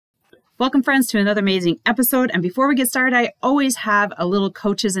Welcome, friends, to another amazing episode. And before we get started, I always have a little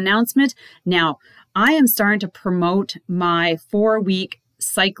coach's announcement. Now, I am starting to promote my 4-week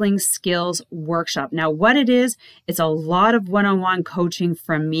cycling skills workshop. Now, what it is, it's a lot of one-on-one coaching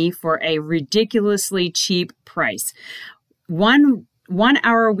from me for a ridiculously cheap price. One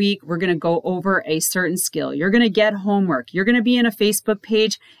hour a week, we're going to go over a certain skill. You're going to get homework. You're going to be in a Facebook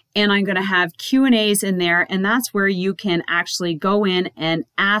page, and I'm going to have Q&As in there. And that's where you can actually go in and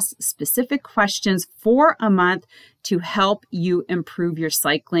ask specific questions for a month to help you improve your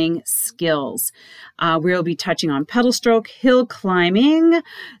cycling skills. We'll be touching on pedal stroke, hill climbing,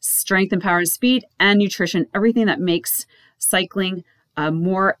 strength and power and speed, and nutrition, everything that makes cycling a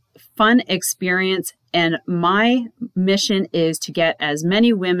more fun experience. And my mission is to get as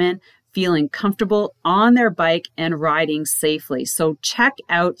many women feeling comfortable on their bike and riding safely. So check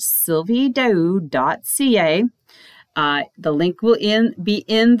out sylviedaou.ca. The link will be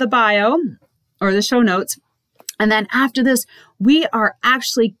in the bio or the show notes. And then after this, we are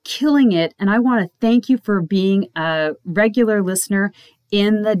actually killing it. And I want to thank you for being a regular listener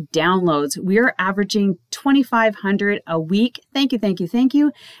in the downloads. We are averaging 2,500 a week. Thank you, thank you, thank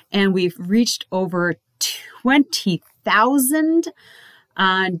you. And we've reached over 20,000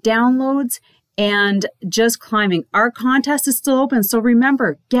 downloads and just climbing. Our contest is still open. So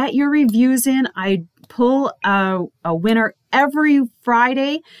remember, get your reviews in. I pull a winner every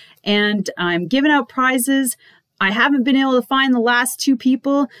Friday and I'm giving out prizes. I haven't been able to find the last 2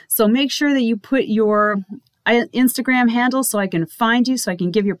 people. So make sure that you put your Instagram handle so I can find you, so I can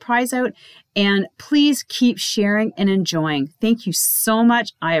give your prize out. And please keep sharing and enjoying. Thank you so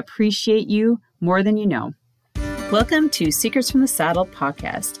much. I appreciate you more than you know. Welcome to Secrets from the Saddle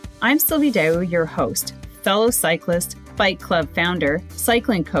podcast. I'm Sylvie Daou, your host, fellow cyclist, bike club founder,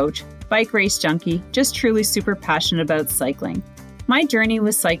 cycling coach, bike race junkie, just truly super passionate about cycling. My journey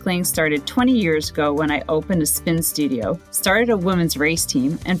with cycling started 20 years ago when I opened a spin studio, started a women's race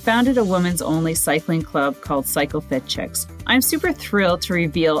team, and founded a women's only cycling club called Cycle Fit Chicks. I'm super thrilled to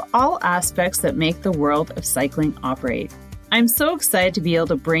reveal all aspects that make the world of cycling operate. I'm so excited to be able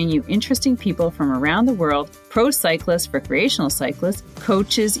to bring you interesting people from around the world, pro cyclists, recreational cyclists,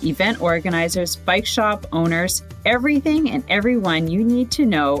 coaches, event organizers, bike shop owners, everything and everyone you need to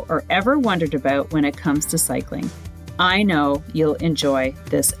know or ever wondered about when it comes to cycling. I know you'll enjoy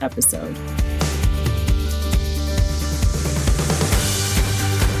this episode.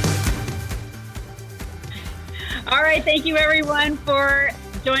 All right, thank you everyone for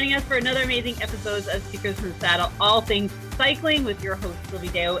joining us for another amazing episode of Secrets from the Saddle, all things cycling with your host, Sylvie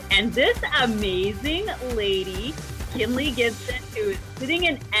Daou, and this amazing lady, Kinley Gibson, who is sitting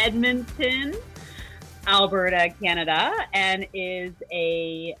in Edmonton, Alberta, Canada, and is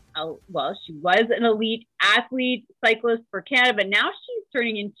she was an elite athlete, cyclist for Canada, but now she's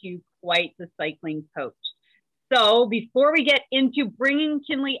turning into quite the cycling coach. So before we get into bringing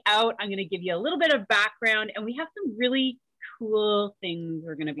Kinley out, I'm going to give you a little bit of background, and we have some really cool things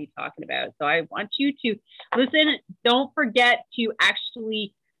we're going to be talking about. So I want you to listen. Don't forget to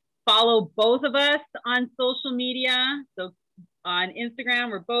actually follow both of us on social media. So on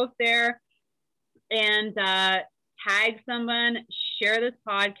Instagram, we're both there. And tag someone, share this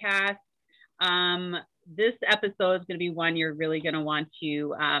podcast. This episode is going to be one you're really going to want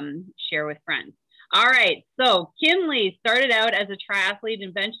to share with friends. All right, so Kinley started out as a triathlete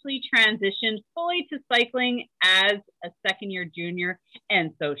and eventually transitioned fully to cycling as a second-year junior,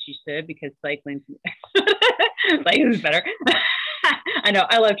 and so she should, because cycling's better. I know,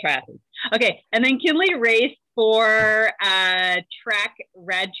 I love triathletes. Okay, and then Kinley raced for Trek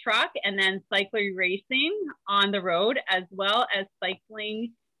Red Truck and then cycling racing on the road, as well as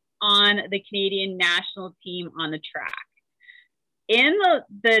cycling on the Canadian national team on the track. In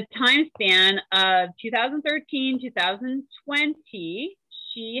the time span of 2013, 2020,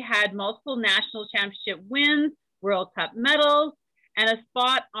 she had multiple national championship wins, World Cup medals, and a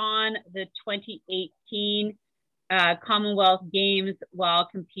spot on the 2018 Commonwealth Games while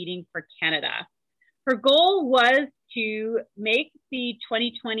competing for Canada. Her goal was to make the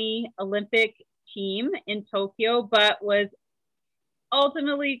 2020 Olympic team in Tokyo, but was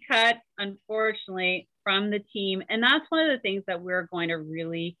ultimately cut, unfortunately, from the team. And that's one of the things that we're going to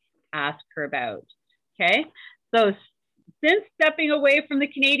really ask her about. Okay. So since stepping away from the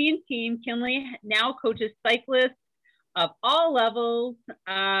Canadian team, Kinley now coaches cyclists of all levels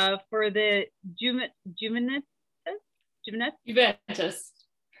for the Juventus.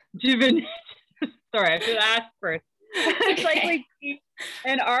 Sorry, I should ask first. Cycling team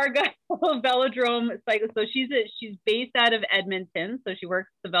and Argyle Velodrome cyclist. So she's based out of Edmonton, so she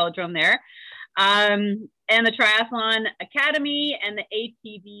works the velodrome there. and the Triathlon Academy and the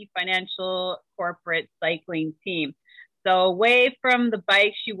ATB Financial Corporate Cycling Team. So away from the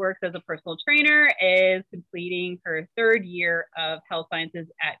bike, she works as a personal trainer, is completing her third year of health sciences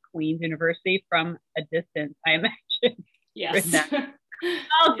at Queen's University from a distance, I imagine. Yes.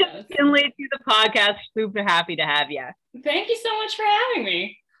 Welcome, Kinley, to the podcast. Super happy to have you. Thank you so much for having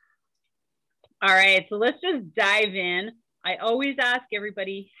me. All right, so let's just dive in. I always ask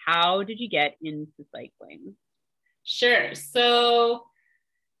everybody, how did you get into cycling? Sure. So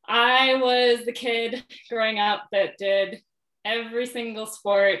I was the kid growing up that did every single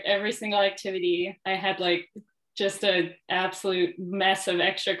sport, every single activity. I had like just an absolute mess of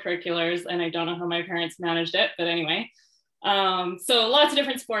extracurriculars, and I don't know how my parents managed it, but anyway. So lots of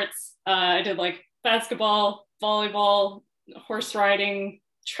different sports. I did like basketball, volleyball, horse riding,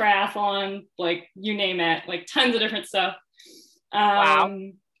 triathlon, like you name it, like tons of different stuff. Wow.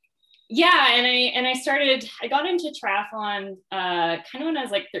 Yeah, and I got into triathlon kind of when I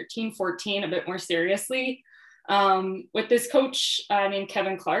was like 13, 14, a bit more seriously, with this coach named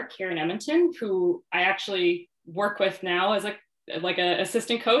Kevin Clark here in Edmonton, who I actually work with now as like a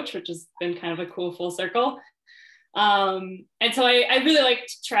assistant coach, which has been kind of a cool full circle. And so I really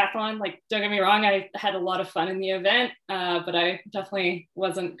liked triathlon. Like, don't get me wrong, I had a lot of fun in the event, but I definitely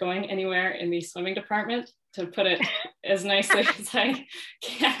wasn't going anywhere in the swimming department, to put it as nicely as I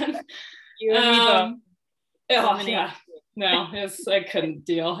can. You and me both. Oh yeah, no, I couldn't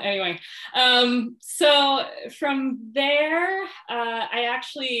deal. Anyway, so from there, I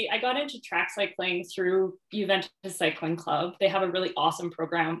got into track cycling through Juventus Cycling Club. They have a really awesome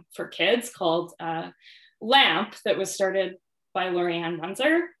program for kids called LAMP that was started by Lorianne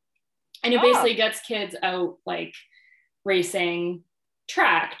Munzer, and it basically gets kids out like racing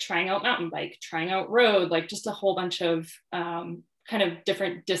track, trying out mountain bike, trying out road, like just a whole bunch of kind of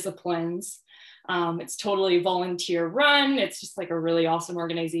different disciplines. It's totally volunteer run. It's just like a really awesome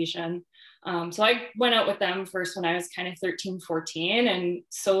organization. So I went out with them first when I was kind of 13, 14, and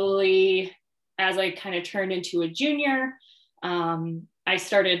slowly as I kind of turned into a junior, I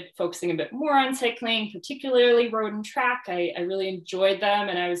started focusing a bit more on cycling, particularly road and track. I really enjoyed them,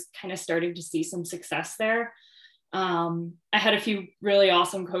 and I was kind of starting to see some success there. I had a few really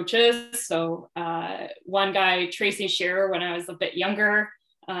awesome coaches. So one guy, Tracy Shearer, when I was a bit younger,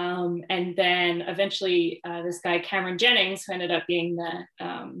 and then eventually this guy, Cameron Jennings, who ended up being the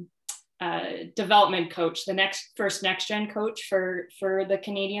development coach, the first next gen coach for the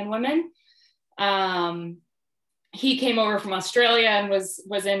Canadian women. He came over from Australia and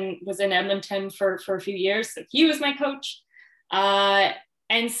was in Edmonton for a few years. So he was my coach.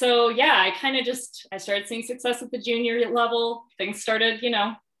 And so, yeah, I started seeing success at the junior level. Things started,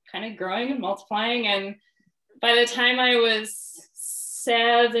 kind of growing and multiplying. And by the time I was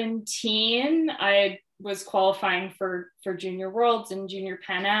 17, I was qualifying for junior worlds and junior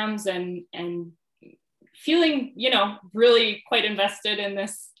Pan Ams, and feeling, really quite invested in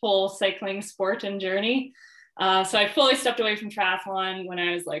this whole cycling sport and journey. So I fully stepped away from triathlon when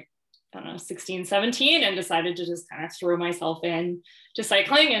I was like, I don't know, 16, 17, and decided to just kind of throw myself in to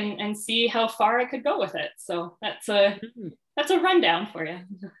cycling and see how far I could go with it. So that's a rundown for you.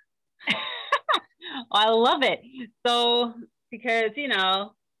 I love it. So, because,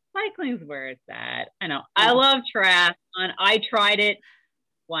 cycling's where it's at. I know. I love triathlon. I tried it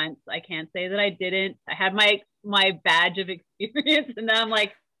once. I can't say that I didn't. I had my badge of experience, and now I'm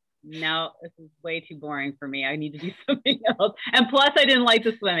like, no, this is way too boring for me. I need to do something else. And plus, I didn't like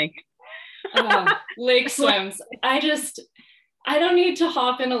the swimming. Lake swims. I don't need to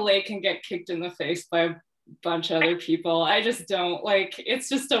hop in a lake and get kicked in the face by a bunch of other people. I just don't like, it's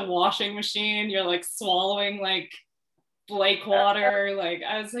just a washing machine. You're like swallowing like lake water. Like,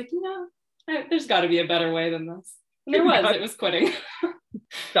 I was like, there's got to be a better way than this. And it was quitting.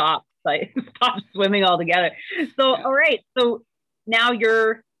 Stop swimming altogether. So, all right. So now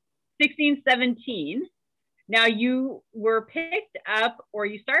you're 16, 17. Now you were picked up, or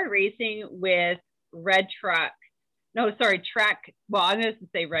you started racing with Red Truck. No, sorry, Trek. Well, I'm going to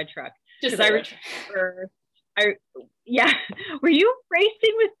say Red Truck. Just say Red Truck. Yeah. Were you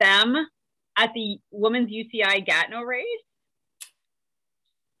racing with them at the women's UCI Gatineau race?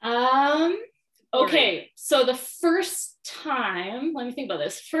 Okay. So the first time, let me think about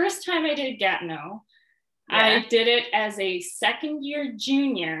this. First time I did Gatineau, I did it as a second year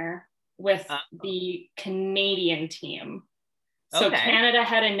junior with the Canadian team. So Canada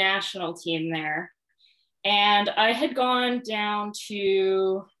had a national team there. And I had gone down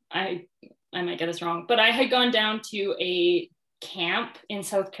to, I might get this wrong, but I had gone down to a camp in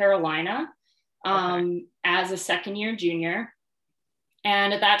South Carolina as a second year junior.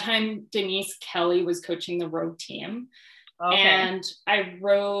 And at that time, Denise Kelly was coaching the road team. Okay. And I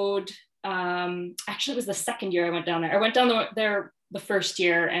rode, actually it was the second year I went down there. I went down there the first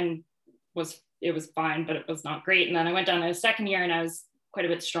year and it was fine, but it was not great. And then I went down the second year and I was quite a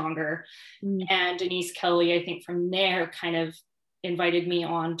bit stronger. And Denise Kelly, I think from there kind of invited me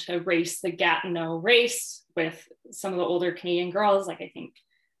on to race the Gatineau race with some of the older Canadian girls. Like I think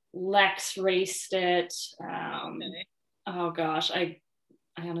Lex raced it. Oh gosh, I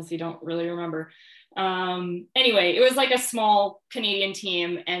honestly don't really remember. Anyway, it was like a small Canadian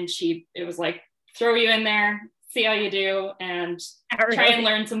team, and it was like, throw you in there, see how you do, and try and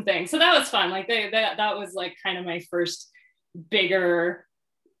learn some things. So that was fun. Like that was like kind of my first bigger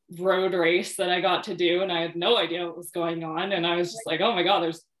road race that I got to do, and I had no idea what was going on, and I was just like, oh my god,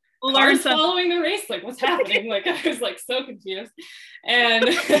 there's cars following the race, like what's happening? Like I was like so confused and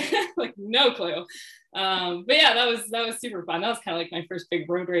like no clue. But yeah, that was super fun. That was kind of like my first big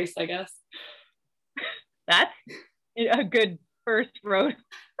road race, I guess. That's a good first road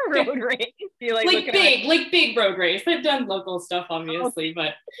race. You like big road race. I've done local stuff obviously,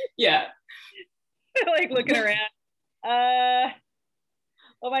 but yeah. Like looking around.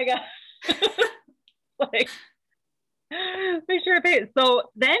 Oh my god. Like, make sure I pay it. So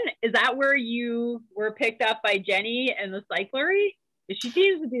then is that where you were picked up by Jenny and the cyclery? She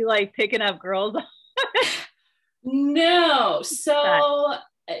seems to be like picking up girls. No. So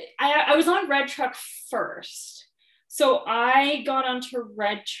I was on Red Truck first. So I got onto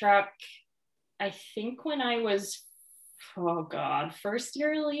Red Truck, I think when I was, oh God, first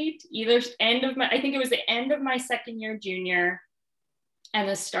year elite, I think it was the end of my second year junior and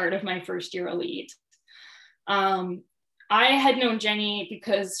the start of my first year elite. I had known Jenny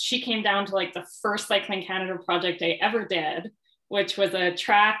because she came down to like the first Cycling Canada project I ever did, which was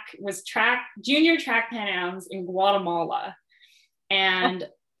junior track Pan Ams in Guatemala. And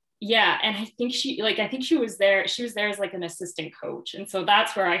yeah, and I think she was there. She was there as like an assistant coach. And so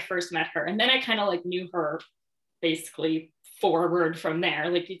that's where I first met her. And then I kind of like knew her basically forward from there.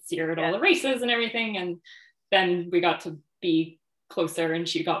 Like you'd see her at all the races and everything. And then we got to be closer and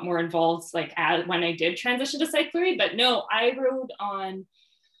she got more involved like when I did transition to cyclery. But no, I rode on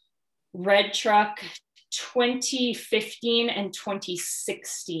Red Truck 2015 and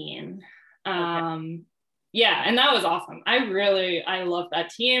 2016. Yeah, and that was awesome. I love that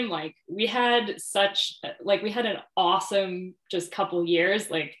team. Like we had an awesome just couple years,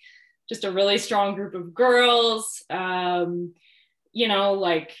 like just a really strong group of girls. You know,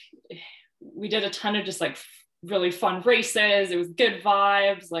 like we did a ton of just like really fun races. It was good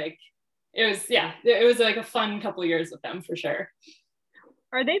vibes. Like it was like a fun couple years with them for sure.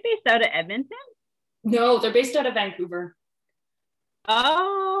 Are they based out of Edmonton? No, they're based out of Vancouver.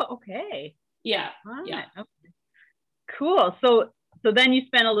 Oh, okay. Yeah. Right. Yeah. Okay. Cool. So then you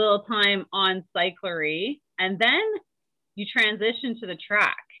spent a little time on cyclery and then you transitioned to the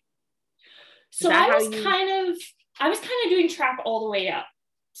track. So I was kind of doing track all the way up.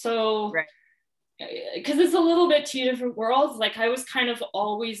 So because it's a little bit two different worlds. Like I was kind of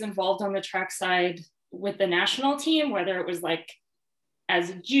always involved on the track side with the national team, whether it was like as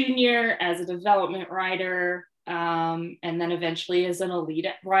a junior, as a development rider, and then eventually as an elite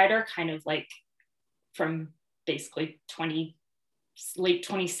rider, kind of like from basically late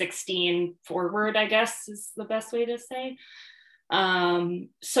 2016 forward, I guess is the best way to say.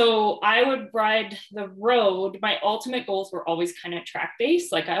 So I would ride the road. My ultimate goals were always kind of track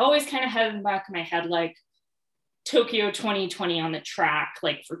based. Like I always kind of had in the back of my head, like Tokyo 2020 on the track,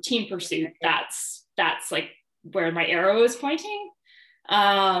 like for team pursuit, that's like where my arrow is pointing.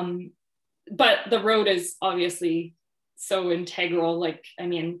 But the road is obviously so integral. Like, I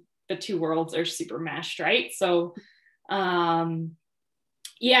mean, the two worlds are super meshed, right? So,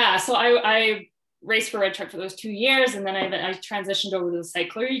 yeah, so I raced for Red Truck for those 2 years. And then I transitioned over to the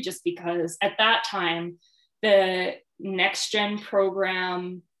cyclery just because at that time, the next gen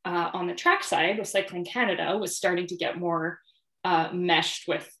program on the track side with Cycling Canada was starting to get more meshed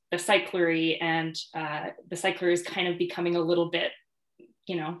with the cyclery, and the cyclery is kind of becoming a little bit,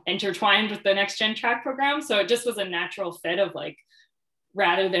 you know, intertwined with the next gen track program. So it just was a natural fit of like,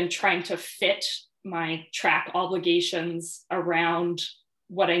 rather than trying to fit my track obligations around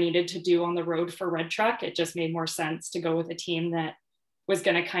what I needed to do on the road for Red Truck, it just made more sense to go with a team that was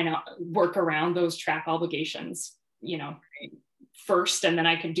going to kind of work around those track obligations, you know, first, and then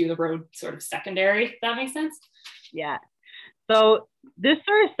I could do the road sort of secondary, if that makes sense. Yeah. So this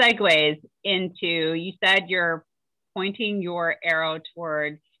sort of segues into, you said you're pointing your arrow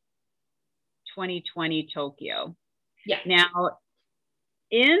towards 2020 Tokyo. Yeah. Now,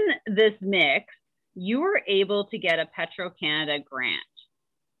 in this mix, you were able to get a Petro-Canada grant.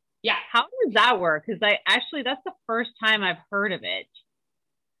 Yeah. How does that work? Because that's the first time I've heard of it.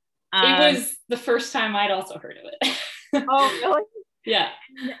 It was the first time I'd also heard of it. Oh, really? Yeah.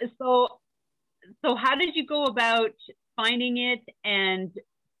 So how did you go about finding it and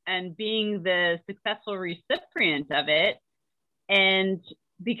being the successful recipient of it? And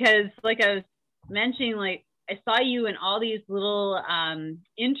because, like I was mentioning, like I saw you in all these little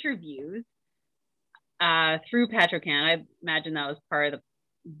interviews through Petro-Canada. I imagine that was part of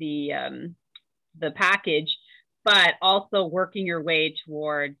the package, but also working your way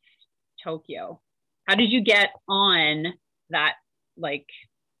towards Tokyo. How did you get on that, like,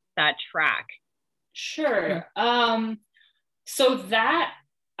 that track? Sure. So that,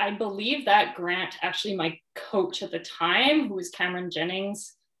 I believe that grant, actually my coach at the time, who was Cameron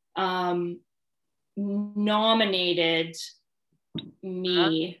Jennings, nominated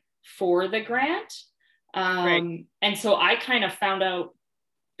me for the grant. Right. And so I kind of found out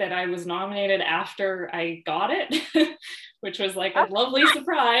that I was nominated after I got it, which was like a lovely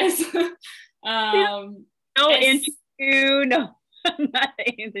surprise. No interview, no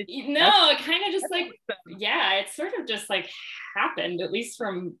nothing. No, it kind of just like, yeah, it sort of just like happened, at least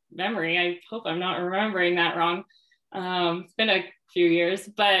from memory. I hope I'm not remembering that wrong. It's been a few years,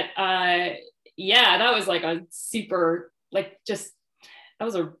 but yeah, that was like a super, like, just, that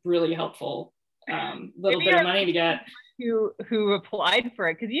was a really helpful little bit of money to get. Who applied for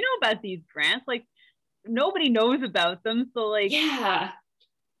it, because you know about these grants, like nobody knows about them. So like, yeah.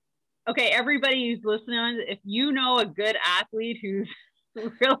 Okay, everybody who's listening, if you know a good athlete who's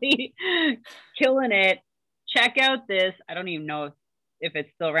really killing it, check out this. I don't even know if it's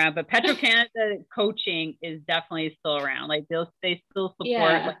still around, but Petro-Canada coaching is definitely still around. Like they still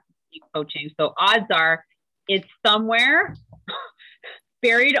support like, coaching. So odds are it's somewhere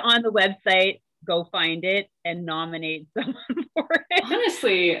buried on the website. Go find it and nominate someone for it.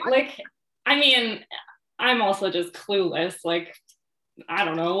 Honestly, like, I mean, I'm also just clueless. Like, I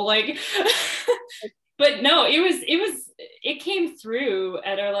don't know, like, but no, it came through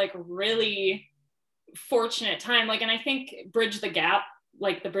at a like really fortunate time. Like, and I think Bridge the Gap,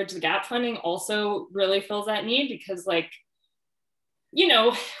 like the Bridge the Gap funding also really fills that need, because like, you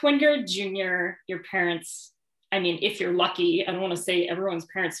know, when you're a junior, your parents, I mean, if you're lucky, I don't want to say everyone's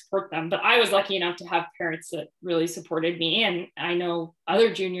parents support them, but I was lucky enough to have parents that really supported me. And I know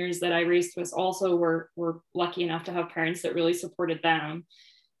other juniors that I raced with also were lucky enough to have parents that really supported them.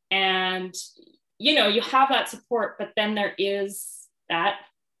 And, you know, you have that support, but then there is that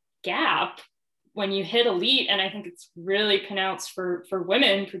gap when you hit elite. And I think it's really pronounced for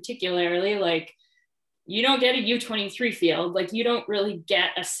women, particularly, like, you don't get a U23 field. Like, you don't really get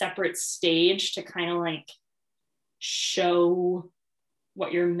a separate stage to kind of like show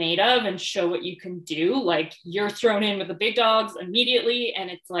what you're made of and show what you can do. Like, you're thrown in with the big dogs immediately, and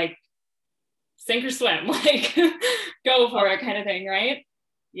it's like sink or swim, like go for it kind of thing, right?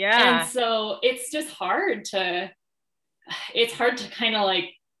 Yeah. And so it's just hard to kind of like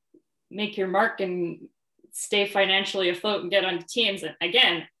make your mark and stay financially afloat and get onto teams. And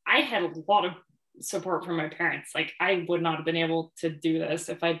again, I had a lot of support from my parents. Like, I would not have been able to do this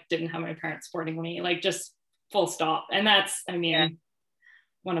if I didn't have my parents supporting me, like, just full stop. And that's, I mean,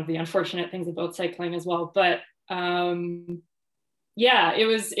 one of the unfortunate things about cycling as well. But yeah, it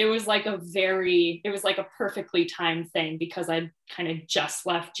was like a perfectly timed thing, because I kind of just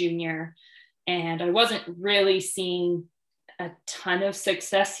left junior and I wasn't really seeing a ton of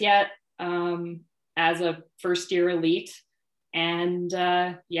success yet as a first year elite. And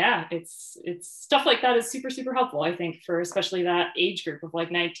yeah, it's stuff like that is super, super helpful, I think, for especially that age group of like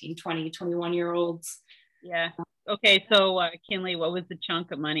 19, 20, 21-year-olds. Yeah. Okay. So Kinley, what was the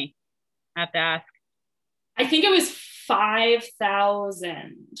chunk of money? I have to ask. I think it was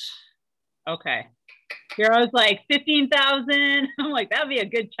 5,000. Okay. Here I was like 15,000. I'm like, that'd be a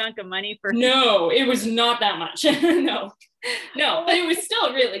good chunk of money for. No, it was not that much. No, but it was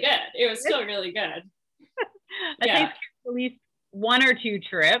still really good. It was still really good. I think at least one or two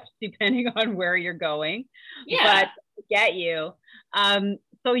trips, depending on where you're going. Yeah. But get you.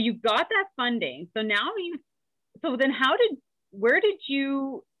 So you got that funding. So now so then where did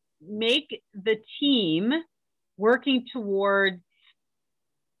you make the team working towards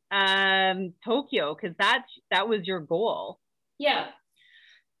Tokyo? Because that was your goal. Yeah.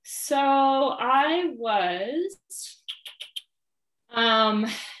 So I was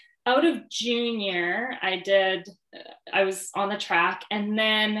out of junior, I was on the track, and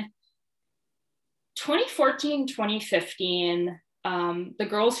then 2014, 2015, the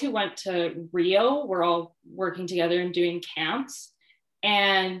girls who went to Rio were all working together and doing camps.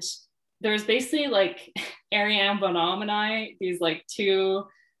 And there was basically like Ariane Bonhomme and I, these like two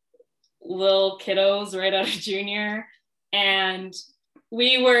little kiddos right out of junior. And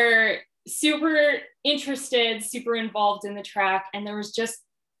we were super interested, super involved in the track. And there was just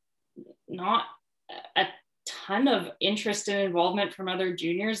not a ton of interest and involvement from other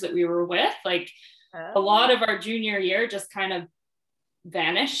juniors that we were with. Like a lot of our junior year just kind of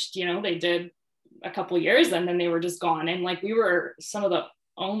vanished. You know, they did a couple years and then they were just gone. And like we were some of the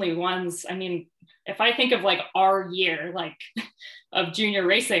only ones. I mean, if I think of like our year, like of junior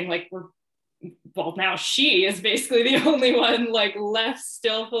racing, like well, now she is basically the only one like left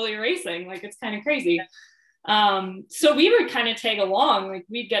still fully racing. Like it's kind of crazy. So we would kind of tag along. Like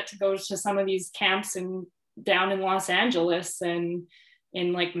we'd get to go to some of these camps and down in Los Angeles and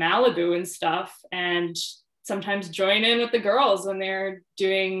in like Malibu and stuff, and sometimes join in with the girls when they're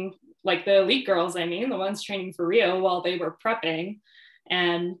doing, like the elite girls, I mean, the ones training for Rio while they were prepping,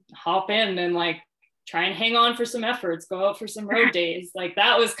 and hop in and like try and hang on for some efforts, go out for some road days. Like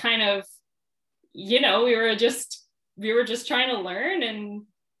that was kind of, you know, we were just trying to learn and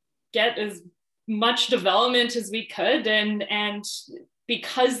get as much development as we could. And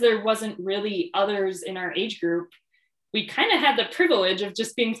because there wasn't really others in our age group, we kind of had the privilege of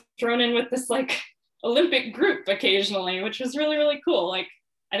just being thrown in with this like Olympic group occasionally, which was really, really cool. Like,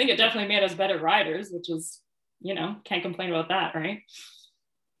 I think it definitely made us better riders, which was, you know, can't complain about that, right?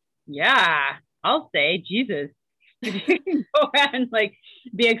 Yeah, I'll say, Jesus. If you can go and like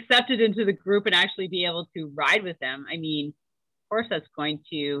be accepted into the group and actually be able to ride with them, I mean, of course that's going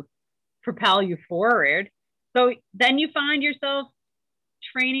to propel you forward. So then you find yourself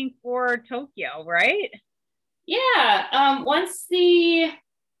training for Tokyo, right? Yeah. Once the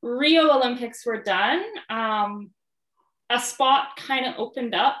Rio Olympics were done, a spot kind of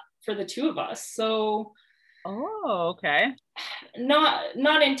opened up for the two of us. So okay.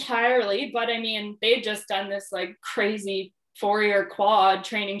 Not entirely, but I mean, they'd just done this like crazy 4-year quad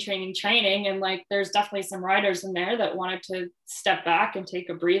training. And like, there's definitely some riders in there that wanted to step back and take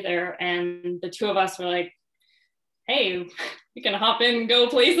a breather. And the two of us were like, hey, we can hop in and go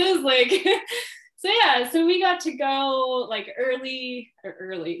places. Like, so we got to go like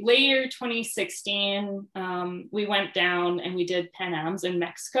later 2016. We went down and we did Pan Ams in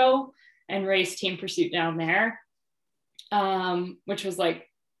Mexico and raced Team Pursuit down there, which was like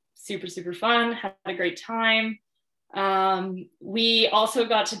super, super fun. Had a great time. We also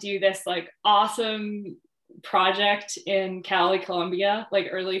got to do this like awesome project in Cali, Colombia, like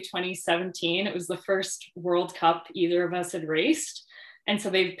early 2017. It was the first World Cup either of us had raced. And so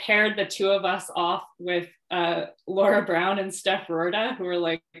they paired the two of us off with Laura Brown and Steph Rorda, who were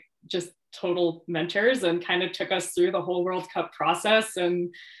like just total mentors and kind of took us through the whole World Cup process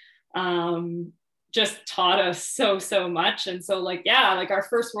and just taught us so much. And so like, yeah, like our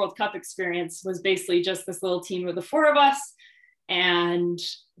first World Cup experience was basically just this little team of the four of us. And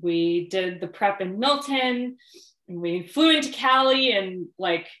we did the prep in Milton and we flew into Cali and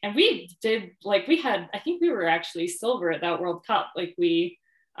we did like, I think we were actually silver at that World Cup. Like it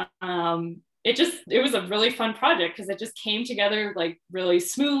was a really fun project because it just came together like really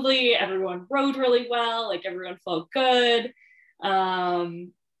smoothly. Everyone rode really well. Like everyone felt good.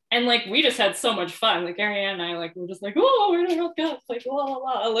 And like, we just had so much fun. Like Ariane and I, like, we're just like, oh, we're in a World Cup. Like, la, la,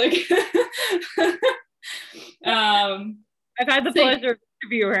 la. Like, I've had the pleasure of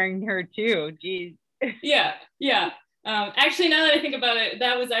interviewing her too. Geez. Yeah. Actually, now that I think about it,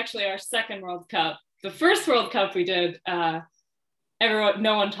 that was actually our second World Cup. The first World Cup we did, no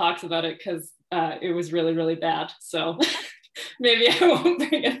one talks about it because it was really, really bad. So maybe I won't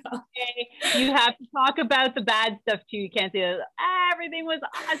bring it up. Okay. You have to talk about the bad stuff too. You can't say everything was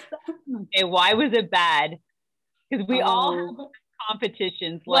awesome. Okay, why was it bad? Because we all have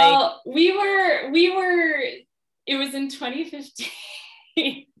competitions. Well, we were. It was in 2015.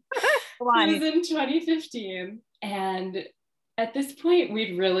 It was in 2015, and at this point,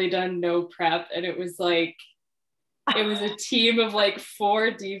 we'd really done no prep, and it was like. It was a team of like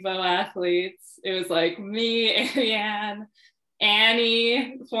 4 Devo athletes. It was like me, Ariane,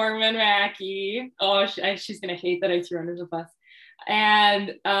 Annie Foreman Mackey. Oh, she's going to hate that I threw her under the bus.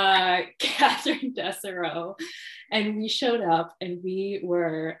 And Catherine Dessereau. And we showed up and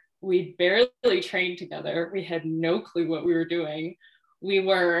we barely trained together. We had no clue what we were doing. We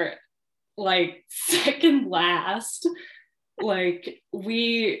were like second last. Like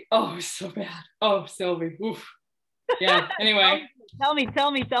it was so bad. Oh, Sylvie. Oof. Yeah, anyway. Tell me.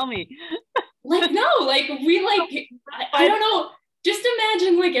 Like, no, like, we, like, I don't know. Just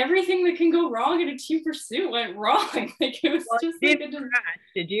imagine, like, everything that can go wrong in a Team Pursuit went wrong. Like, it was just, like,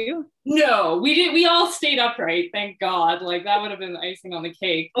 did you? No, we did. We all stayed upright, thank God. Like, that would have been the icing on the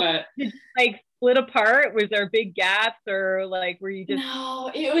cake, but. Did you, like, split apart? Was there big gaps, or like were you just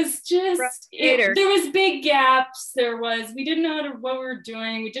No, it was just there was big gaps. We didn't know what we were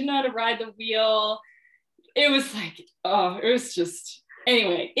doing. We didn't know how to ride the wheel. It was like, it was just,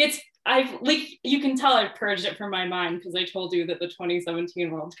 anyway, you can tell I've purged it from my mind, because I told you that the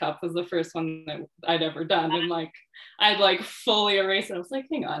 2017 World Cup was the first one that I'd ever done, and like I'd like fully erased it. I was like,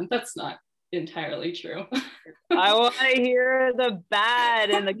 hang on, that's not entirely true. I want to hear the bad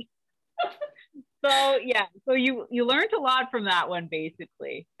and the so yeah, so you learned a lot from that one,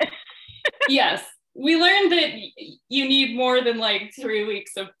 basically. Yes, we learned that you need more than like 3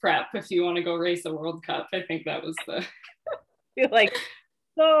 weeks of prep if you want to go race a World Cup. I think that was the you're like,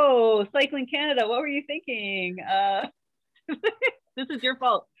 so Cycling Canada, what were you thinking? This is your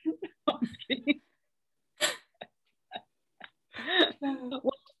fault. Well,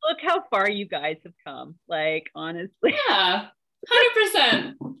 look how far you guys have come, like, honestly. Yeah,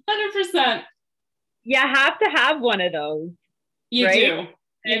 100%. You have to have one of those. You right? do.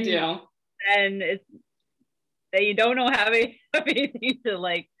 And it's that you don't know have anything to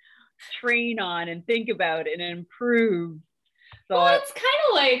like train on and think about and improve. So well, it's kind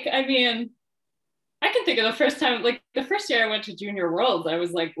of like, I mean, I can think of the first time, like the first year I went to Junior Worlds, I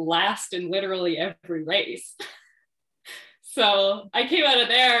was like last in literally every race. So I came out of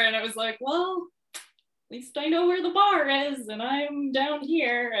there and I was like, well, at least I know where the bar is, and I'm down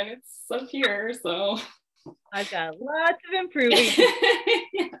here and it's up here. So I've got lots of improving.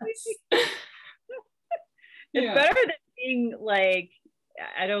 It's better than being like,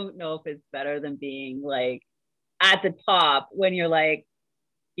 I don't know if it's better than being like at the top when you're like,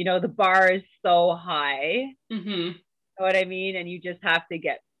 you know, the bar is so high. Mm-hmm. You know what I mean? And you just have to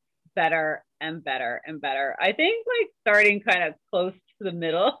get better and better and better. I think like starting kind of close to the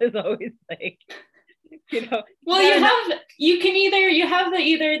middle is always like, you know. Well, you have the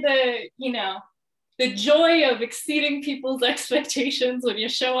you know, the joy of exceeding people's expectations when you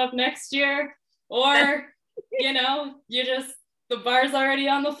show up next year, or you know, the bar's already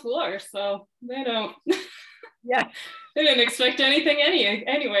on the floor, so they don't. Yeah, they didn't expect anything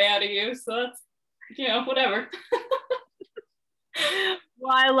anyway out of you, so that's, you know, whatever.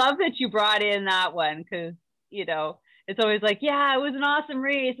 Well, I love that you brought in that one, because, you know, it's always like, yeah, it was an awesome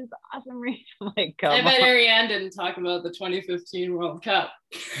race. It's an awesome race. I'm like, I bet Ariane didn't talk about the 2015 World Cup.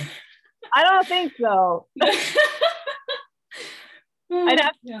 I don't think so. I'd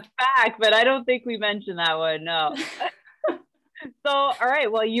have to go back, but I don't think we mentioned that one. No. So, all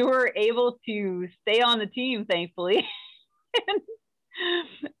right. Well, you were able to stay on the team, thankfully.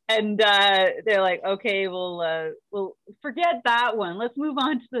 And they're like, okay, we'll forget that one. Let's move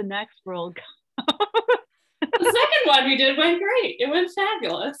on to the next World Cup. The second one we did went great. It went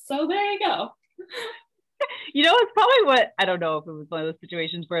fabulous. So there you go. You know, it's probably what, I don't know if it was one of those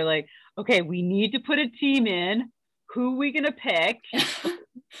situations where like, okay, we need to put a team in. Who are we going to pick?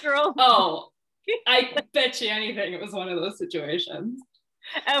 Girls. Oh, I bet you anything it was one of those situations.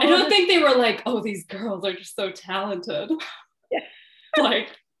 I don't think they were like, oh, these girls are just so talented. Yeah. like,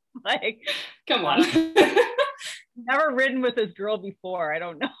 come on. Never ridden with this girl before. I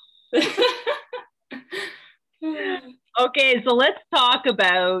don't know. Okay, so let's talk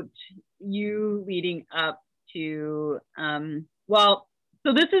about you leading up to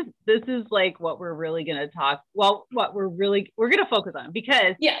so this is like what we're really going to talk, what we're going to focus on,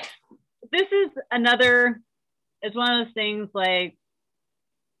 because this is it's one of those things like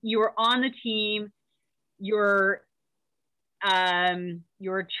you're on the team, you're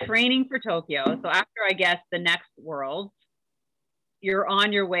training for Tokyo. So after, I guess, the next Worlds, you're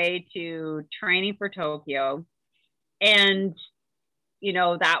on your way to training for Tokyo. And, you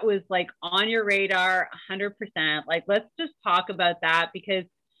know, that was like on your radar 100%. Like, let's just talk about that, because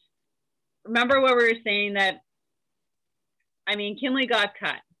remember what we were saying, that, I mean, Kinley got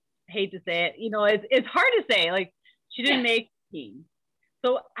cut. I hate to say it. You know, it's hard to say, like, she didn't make the team.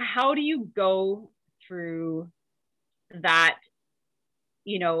 So how do you go through that,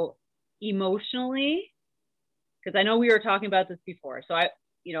 you know, emotionally? Because I know we were talking about this before. So I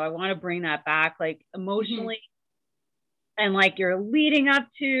want to bring that back, like emotionally, and like you're leading up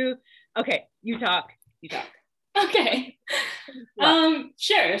to, okay, you talk. Okay.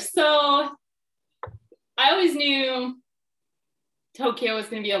 Sure. So I always knew Tokyo was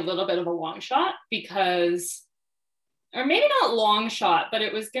going to be a little bit of a long shot, because, or maybe not long shot, but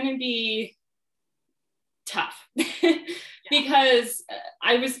it was going to be tough because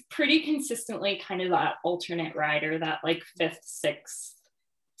I was pretty consistently kind of that alternate rider, that like 5th, 6th,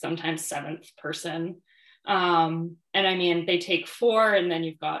 sometimes 7th person. And I mean, they take 4 and then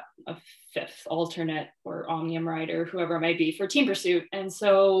you've got a 5th alternate or Omnium rider, whoever it might be, for team pursuit. And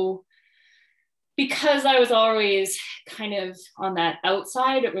so because I was always kind of on that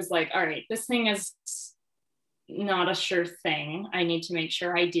outside, it was like, all right, this thing is not a sure thing. I need to make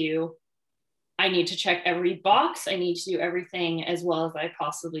sure I do. I need to check every box. I need to do everything as well as I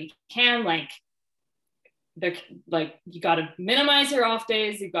possibly can. Like you got to minimize your off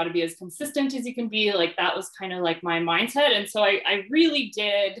days. You've got to be as consistent as you can be. Like that was kind of like my mindset. And so I really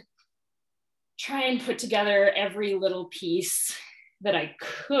did try and put together every little piece that I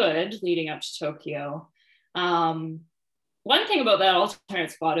could leading up to Tokyo. One thing about that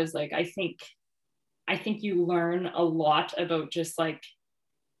alternate spot is like, I think you learn a lot about just like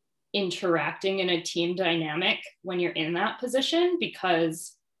interacting in a team dynamic when you're in that position,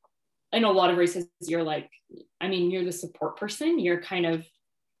 because in a lot of races, you're like, I mean, you're the support person. You're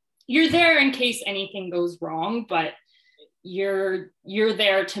there in case anything goes wrong, but you're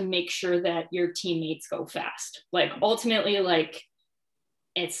there to make sure that your teammates go fast. Like ultimately, like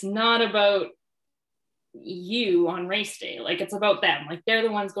it's not about you on race day. Like it's about them. Like they're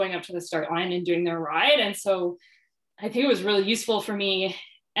the ones going up to the start line and doing their ride. And so I think it was really useful for me.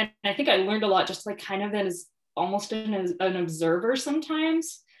 And I think I learned a lot just like kind of as almost an observer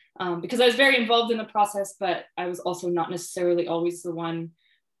sometimes, because I was very involved in the process, but I was also not necessarily always the one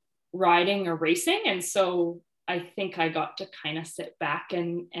riding or racing. And so I think I got to kind of sit back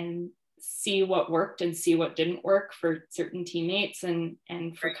and see what worked and see what didn't work for certain teammates and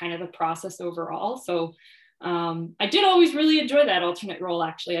for kind of the process overall. So I did always really enjoy that alternate role.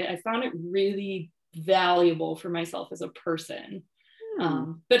 Actually, I found it really valuable for myself as a person.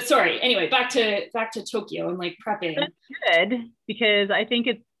 But sorry, anyway, back to Tokyo and like prepping. That's good, because I think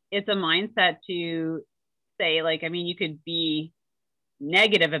it's a mindset to say, like, I mean, you could be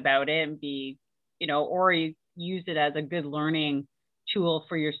negative about it and be, or you use it as a good learning tool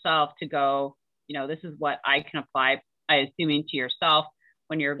for yourself to go, this is what I can apply, I assuming to yourself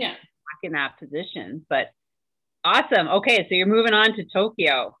when you're back in that position. But awesome. Okay. So you're moving on to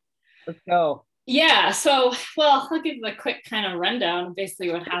Tokyo. Let's go. Yeah. So, well, I'll give a quick kind of rundown of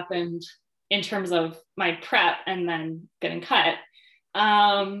basically what happened in terms of my prep and then getting cut.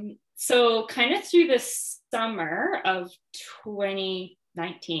 So kind of through the summer of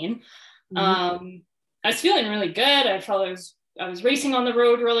 2019, I was feeling really good. I felt I was racing on the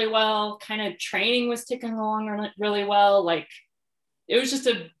road really well, kind of training was ticking along really well. Like it was just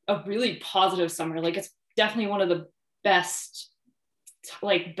a really positive summer. Like it's definitely one of the best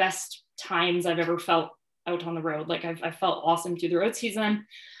times I've ever felt out on the road. Like I felt awesome through the road season.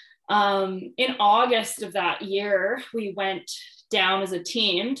 In August of that year, we went down as a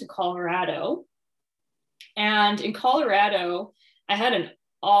team to Colorado. And in Colorado, I had an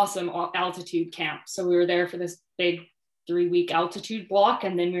awesome altitude camp. So we were there for this big 3-week altitude block.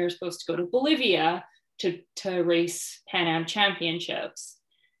 And then we were supposed to go to Bolivia to race Pan Am Championships.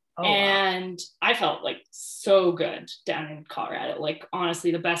 Oh, and wow. I felt like so good down in Colorado. Like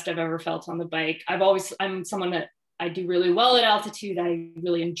honestly, the best I've ever felt on the bike. I'm someone that I do really well at altitude. I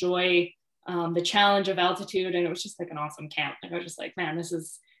really enjoy the challenge of altitude. And it was just like an awesome camp. Like I was just like, man, this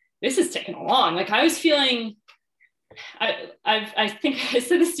is ticking along. Like I was feeling, I think I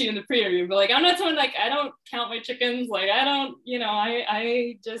said this to you in the pre-interview, but like, I'm not someone like, I don't count my chickens. Like I don't,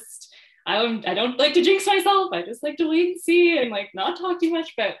 I don't like to jinx myself. I just like to wait and see and like not talk too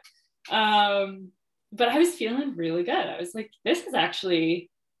much, but I was feeling really good. I was like, this is actually,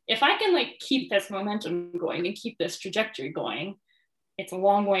 if I can like keep this momentum going and keep this trajectory going, it's a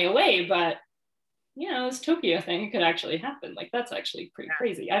long way away, but this Tokyo thing could actually happen. Like that's actually pretty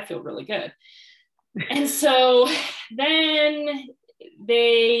crazy. I feel really good. And so then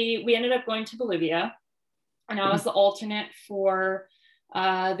we ended up going to Bolivia, and I was the alternate for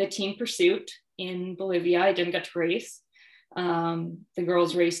the team pursuit in Bolivia. I didn't get to race. The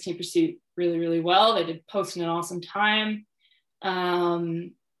girls raced team pursuit really, really well. They did post an awesome time.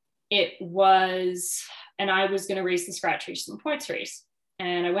 And I was going to race the scratch race and the points race.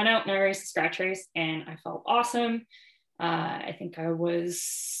 And I went out and I raced the scratch race and I felt awesome. I think I was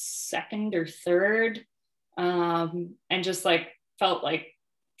second or third, and just like felt like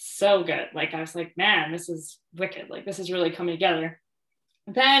so good. Like I was like, man, this is wicked. Like this is really coming together.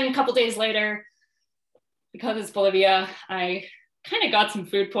 Then a couple days later, because it's Bolivia, I kind of got some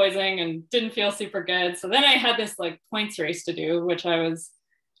food poisoning and didn't feel super good. So then I had this like points race to do, which I was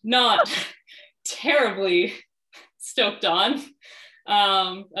not terribly stoked on.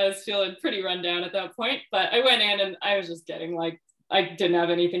 I was feeling pretty run down at that point, but I went in and I was just getting like, I didn't have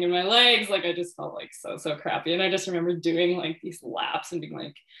anything in my legs. Like I just felt like so crappy. And I just remember doing like these laps and being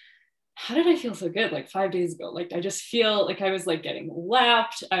like, how did I feel so good? Like 5 days ago, like I just feel like I was like getting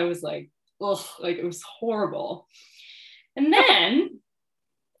lapped. I was like, ugh, like it was horrible. And then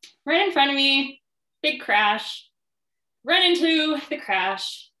right in front of me, big crash, run into the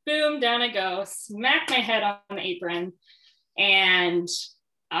crash, boom, down I go, smack my head on the apron, and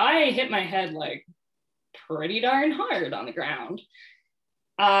I hit my head like pretty darn hard on the ground.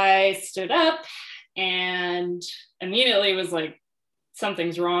 I stood up and immediately was like,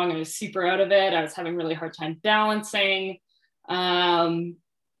 something's wrong. I was super out of it. I was having a really hard time balancing. I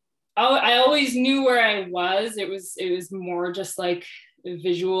always knew where I was. It was more just like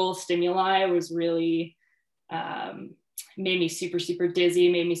visual stimuli. It was really made me super, super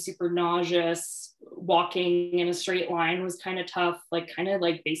dizzy, made me super nauseous. Walking in a straight line was kind of tough. Like kind of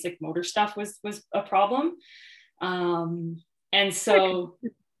like basic motor stuff was a problem. And so,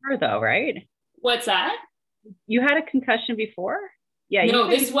 though, right? What's that? You had a concussion before? Yeah. No,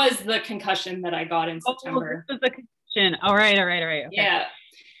 this was the concussion that I got in September. This was the concussion. All right. Okay. Yeah.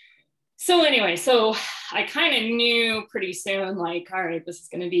 So anyway, so I kind of knew pretty soon, like, all right, this is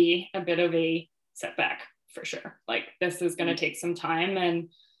going to be a bit of a setback for sure. Like this is going to take some time. And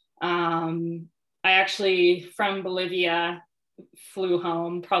I actually, from Bolivia, flew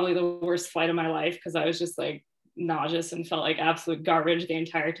home, probably the worst flight of my life because I was just like nauseous and felt like absolute garbage the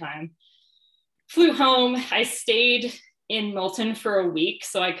entire time. Flew home. I stayed in Milton for a week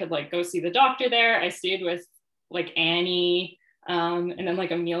so I could like go see the doctor there. I stayed with like Annie and then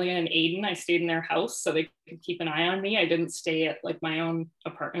like Amelia and Aiden. I stayed in their house so they could keep an eye on me. I didn't stay at like my own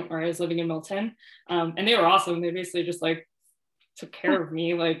apartment where I was living in Milton. And they were awesome. They basically just like took care of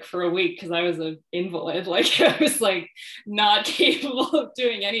me like for a week because I was an invalid. Like I was like not capable of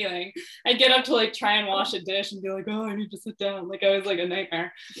doing anything. I'd get up to like try and wash a dish and be like, oh, I need to sit down. Like I was like a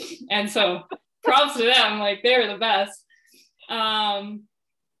nightmare. And so props to them. Like they were the best. And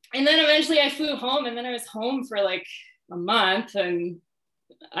then eventually I flew home, and then I was home for like a month, and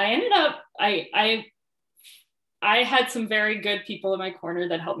I ended up, I had some very good people in my corner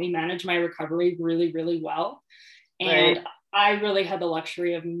that helped me manage my recovery really, really well. And right. I really had the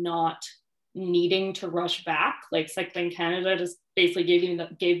luxury of not needing to rush back. Like Cycling Canada just basically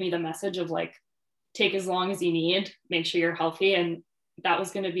gave me the message of like, take as long as you need, make sure you're healthy. And that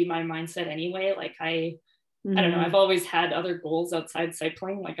was going to be my mindset anyway. Like I don't know, I've always had other goals outside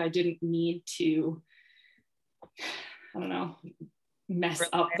cycling. Like I didn't need to, I don't know, mess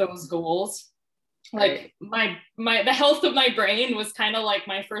up those goals. Like the health of my brain was kind of like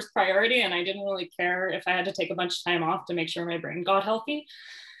my first priority, and I didn't really care if I had to take a bunch of time off to make sure my brain got healthy.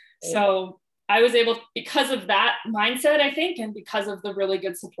 So I was able, because of that mindset, I think, and because of the really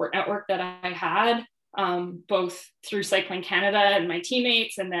good support network that I had, both through Cycling Canada and my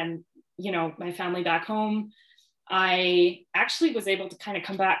teammates, and then, you know, my family back home, I actually was able to kind of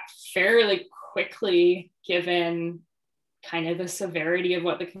come back fairly quickly given kind of the severity of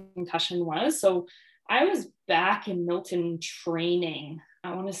what the concussion was. So I was back in Milton training,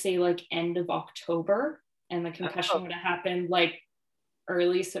 I want to say like end of October, and the concussion would have happened like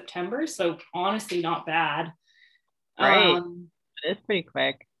early September. So honestly, not bad. Right. It's pretty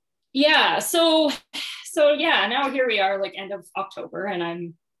quick. Yeah. So yeah, now here we are like end of October,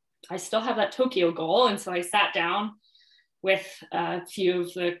 and I still have that Tokyo goal. And so I sat down with a few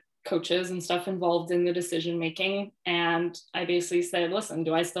of the coaches and stuff involved in the decision making, and I basically said, listen,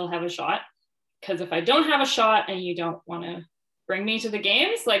 do I still have a shot? Because if I don't have a shot and you don't want to bring me to the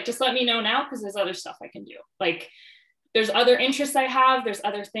games, like just let me know now, because there's other stuff I can do. Like there's other interests I have, there's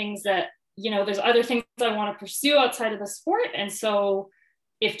other things that, you know, there's other things I want to pursue outside of the sport. And so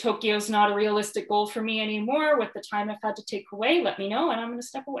if Tokyo's not a realistic goal for me anymore with the time I've had to take away, let me know and I'm going to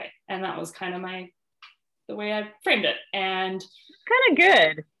step away. And that was kind of the way I framed it. And kind of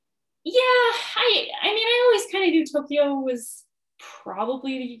good. Yeah, I mean, I always kind of knew Tokyo was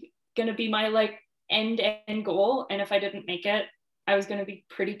probably going to be my like end goal. And if I didn't make it, I was going to be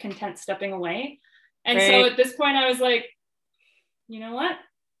pretty content stepping away. And right. So at this point I was like, you know what?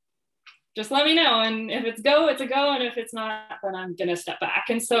 Just let me know. And if it's go, it's a go. And if it's not, then I'm going to step back.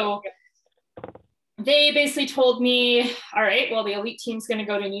 And so they basically told me, all right, well, the elite team's going to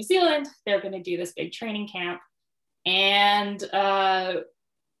go to New Zealand. They're going to do this big training camp. And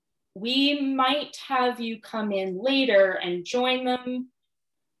we might have you come in later and join them.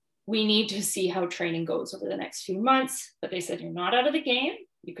 We need to see how training goes over the next few months. But they said, you're not out of the game.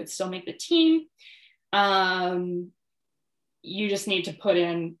 You could still make the team. You just need to put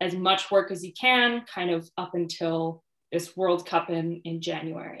in as much work as you can, kind of up until this World Cup in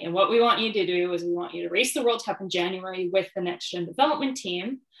January. And what we want you to do is we want you to race the World Cup in January with the Next Gen development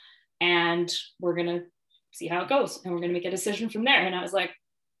team. And we're going to see how it goes. And we're going to make a decision from there. And I was like,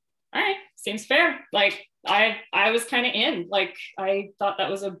 all right, seems fair. Like I was kind of in, like, I thought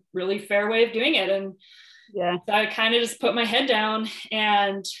that was a really fair way of doing it. And yeah, so I kind of just put my head down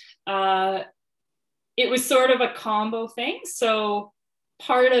and it was sort of a combo thing. So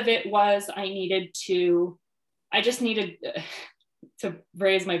part of it was I just needed to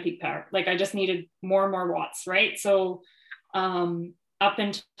raise my peak power. Like I just needed more and more watts, right? So up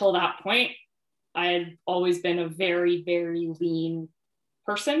until that point, I had always been a very, very lean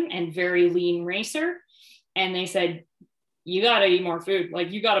person and very lean racer. And they said, you got to eat more food.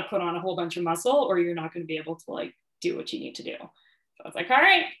 Like you got to put on a whole bunch of muscle or you're not going to be able to like do what you need to do. So I was like, all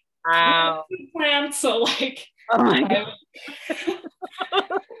right, wow. food plan. So like, oh my God.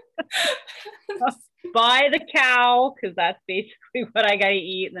 Buy the cow because that's basically what I got to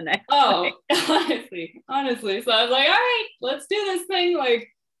eat the next day. honestly. So I was like, all right, let's do this thing. Like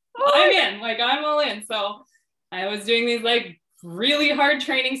I'm in, like I'm all in. So I was doing these like really hard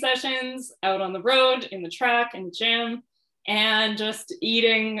training sessions out on the road, in the track, in the gym, and just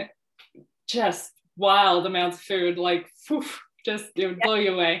eating just wild amounts of food, like just it would blow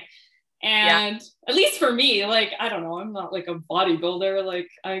you away. And at least for me, like I don't know, I'm not like a bodybuilder. Like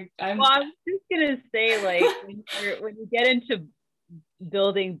I'm well, I was just gonna say, like when you get into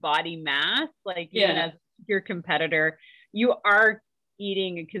building body mass, like even as your competitor, you are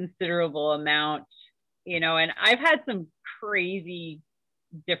eating a considerable amount, you know. And I've had some crazy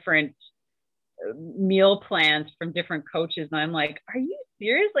different meal plans from different coaches, and I'm like, are you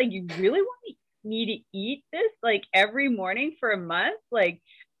serious? Like you really want me to eat this like every morning for a month? Like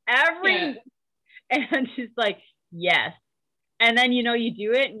and she's like, yes. And then, you know, you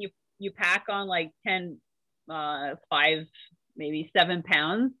do it and you pack on like 5, maybe 7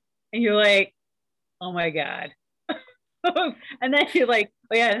 pounds, and you're like, oh my God. And then you're like,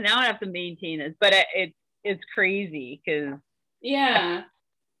 oh yeah, now I have to maintain this. But it's crazy because I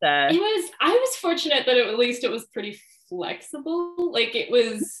was fortunate that at least it was pretty flexible. Like it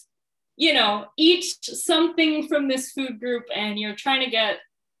was, you know, eat something from this food group and you're trying to get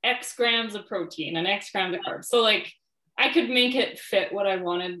X grams of protein and X grams of carbs. So like I could make it fit what I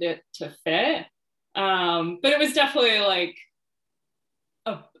wanted it to fit. But it was definitely like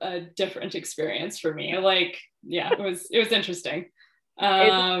a different experience for me. Like, yeah, it was interesting.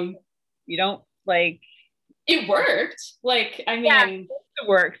 You don't like, it worked. Like, I mean, it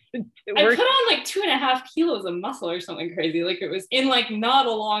works. I put on like 2.5 kilos of muscle or something crazy. Like it was in like not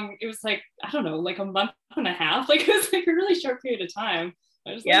a long, it was like, I don't know, like a month and a half. Like it was like a really short period of time.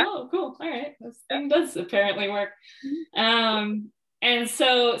 I was like, oh, cool. All right. This thing does apparently work. And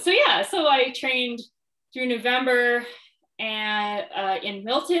so I trained through November and in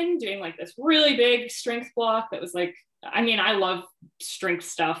Milton doing like this really big strength block that was like, I mean, I love strength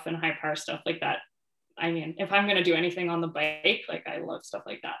stuff and high power stuff like that. I mean, if I'm going to do anything on the bike, like I love stuff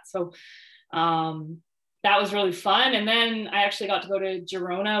like that. So that was really fun. And then I actually got to go to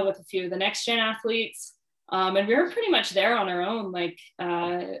Girona with a few of the next gen athletes. And we were pretty much there on our own. Like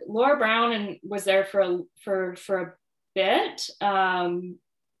Laura Brown was there for a bit,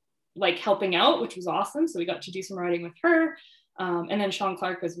 like helping out, which was awesome. So we got to do some riding with her, and then Sean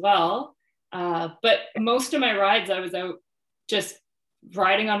Clark as well. But most of my rides, I was out just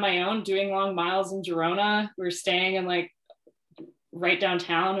riding on my own, doing long miles in Girona. We were staying in like right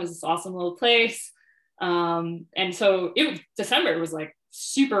downtown. It was this awesome little place. And so December was like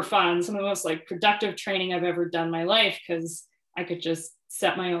super fun. Some of the most like productive training I've ever done in my life, because I could just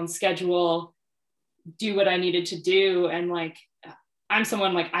set my own schedule, do what I needed to do. And like, I'm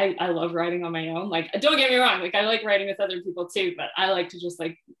someone like, I love riding on my own. Like, don't get me wrong. Like I like riding with other people too, but I like to just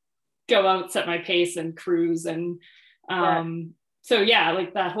like go out, set my pace and cruise. And so yeah,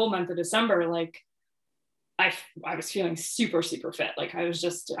 like that whole month of December, like I was feeling super, super fit. Like I was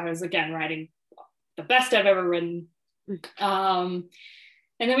again riding the best I've ever ridden. And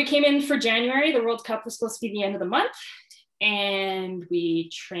then we came in for January. The World Cup was supposed to be the end of the month. And I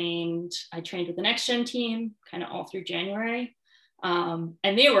trained with the Next Gen team kind of all through January. And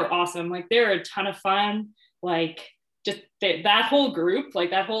they were awesome. Like they were a ton of fun. Like just that whole group, like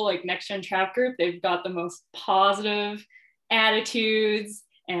that whole like Next Gen Trap group, they've got the most positive attitudes.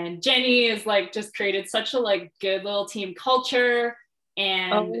 And Jenny is like just created such a like good little team culture.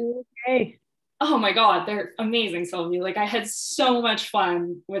 And oh my God, they're amazing, Sylvie. Like I had so much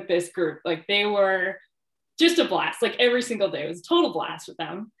fun with this group. Like they were just a blast. Like every single day, it was a total blast with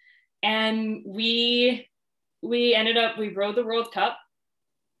them. And we rode the World Cup.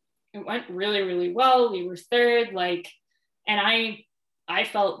 It went really, really well. We were third, like, and I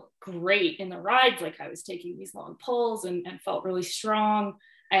felt great in the rides. Like I was taking these long pulls and felt really strong.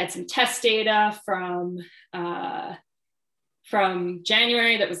 I had some test data from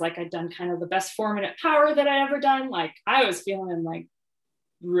January that was like, I'd done kind of the best 4-minute power that I'd ever done. Like I was feeling like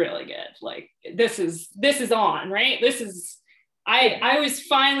really good. Like this is on, right? This is I was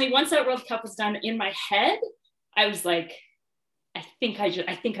finally, once that World Cup was done, in my head, I was like, I think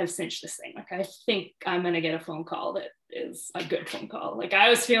I've cinched this thing. Like, I think I'm going to get a phone call that is a good phone call. Like, I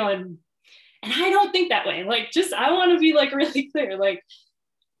was feeling, and I don't think that way. Like, just, I want to be like really clear. Like,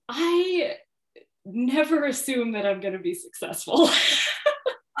 I never assume that I'm going to be successful.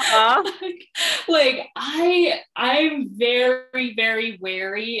 like I'm very, very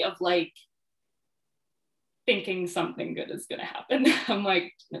wary of like thinking something good is going to happen. I'm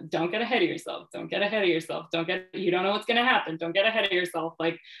like, don't get ahead of yourself. Don't get ahead of yourself. You don't know what's going to happen. Don't get ahead of yourself.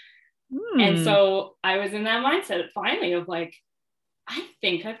 Like, and so I was in that mindset finally of like, I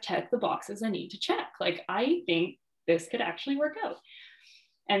think I've checked the boxes I need to check. Like, I think this could actually work out.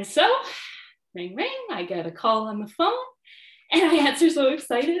 And so ring, ring, I get a call on the phone and I answer so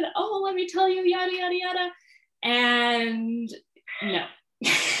excited. Oh, let me tell you, yada, yada, yada. And no.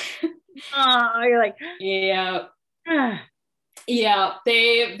 Oh, you're like, yeah. Yeah,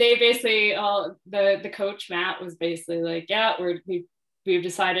 they basically, the coach Matt was basically like, yeah, we've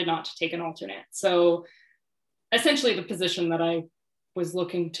decided not to take an alternate. So essentially the position that I was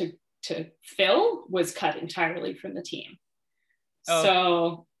looking to fill was cut entirely from the team. Oh.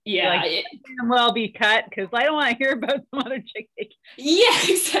 So yeah, like, it will be cut because I don't want to hear about some other chick. Yeah,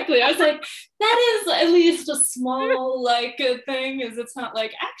 exactly. I was like, that is at least a small like thing. Is it's not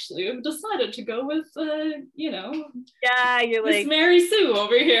like actually we've decided to go with yeah, you're like Mary Sue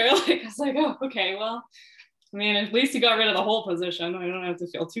over here. Like, I was like, oh, okay, well, I mean, at least you got rid of the whole position. I don't have to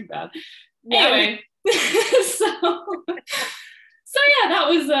feel too bad. Yeah. Anyway, So yeah, that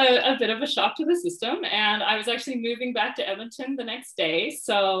was a bit of a shock to the system. And I was actually moving back to Edmonton the next day.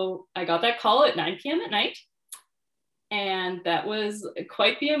 So I got that call at 9 p.m. at night. And that was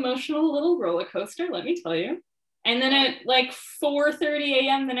quite the emotional little roller coaster, let me tell you. And then at like 4:30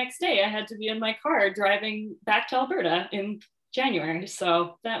 a.m. the next day, I had to be in my car driving back to Alberta in January.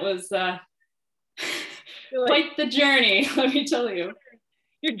 So that was quite the journey, let me tell you.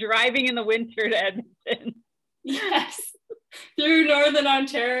 You're driving in the winter to Edmonton. Yes. Through Northern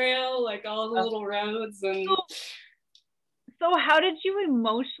Ontario, like all the little roads. And so how did you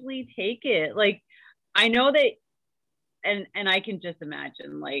emotionally take it? Like, I know that, and I can just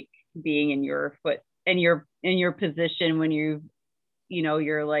imagine like being in your in your position when you're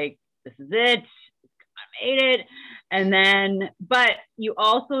like, this is it, I made it. And then, but you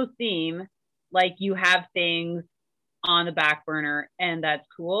also seem like you have things on the back burner, and that's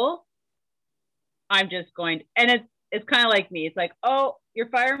cool. I'm just going, and it's kind of like me. It's like, oh, you're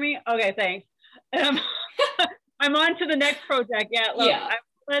firing me? Okay, thanks. I'm on to the next project. Yeah, look, yeah. I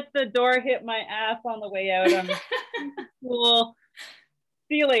let the door hit my ass on the way out. I'm cool.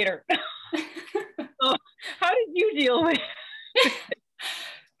 See you later. So, how did you deal with it?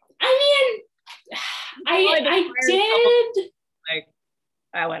 I mean, I did. Like,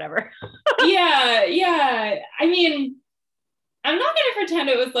 whatever. Yeah. I mean, I'm not going to pretend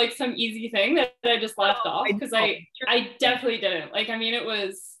it was like some easy thing that I just left off, because I definitely didn't. Like, I mean,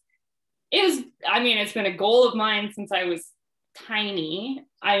 it's been a goal of mine since I was tiny.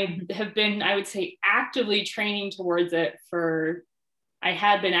 I have been, I would say, actively training towards it for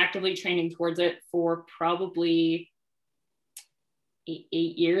probably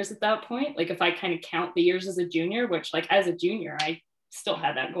eight years at that point. Like, if I kind of count the years as a junior, which like as a junior, I still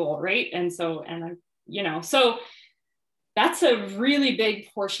had that goal, right? And so, so that's a really big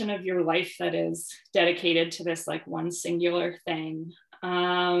portion of your life that is dedicated to this like one singular thing.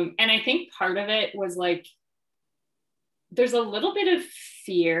 And I think part of it was like, there's a little bit of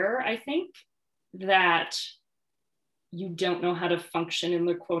fear, I think, that you don't know how to function in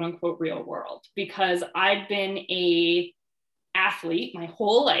the quote unquote real world, because I'd been a athlete my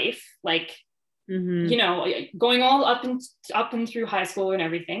whole life, like, going all up and through high school and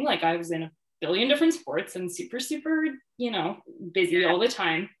everything. Like, I was in a billion different sports and super, busy all the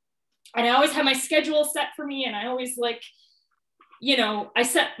time. And I always had my schedule set for me. And I always like, I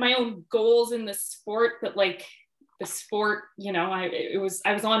set my own goals in the sport, but like the sport, I was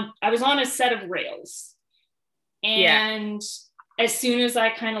on a set of rails. And as soon as I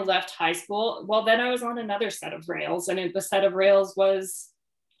kind of left high school, well, then I was on another set of rails, and the set of rails was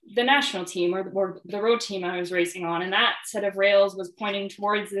the national team or the road team I was racing on. And that set of rails was pointing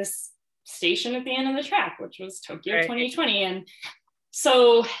towards this station at the end of the track, which was Tokyo 2020. And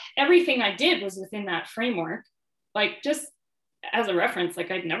so everything I did was within that framework. Like, just as a reference,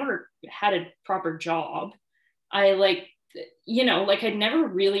 like, I'd never had a proper job. I I'd never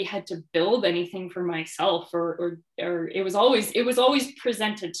really had to build anything for myself, or it was always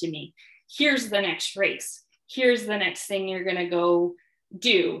presented to me. Here's the next race. Here's the next thing you're going to go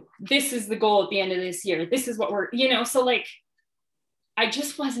do. This is the goal at the end of this year. This is what we're, so like, I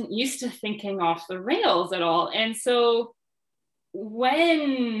just wasn't used to thinking off the rails at all. And so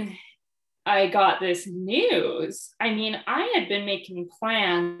when I got this news, I mean, I had been making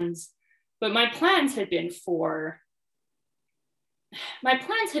plans, but my plans had been for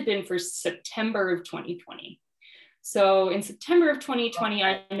September of 2020. So in September of 2020,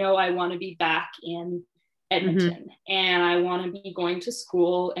 I know I want to be back in Edmonton, and I want to be going to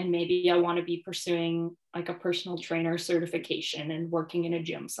school, and maybe I want to be pursuing like a personal trainer certification and working in a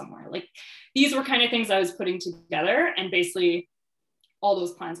gym somewhere. Like these were kind of things I was putting together, and basically all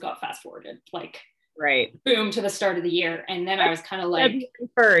those plans got fast forwarded, like boom, to the start of the year. And then I was kind of like,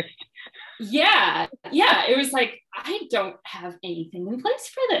 first. Yeah. It was like, I don't have anything in place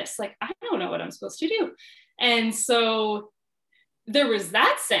for this. Like, I don't know what I'm supposed to do. And so there was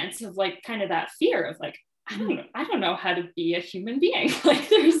that sense of like, kind of that fear of like, I don't know how to be a human being. Like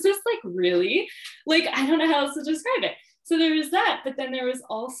there's just like, really, like, I don't know how else to describe it. So there was that, but then there was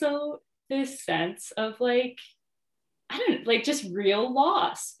also this sense of like, I don't know, like just real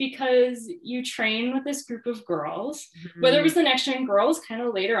loss, because you train with this group of girls, whether it was the Next Gen girls kind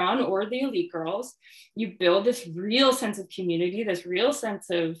of later on or the elite girls, you build this real sense of community, this real sense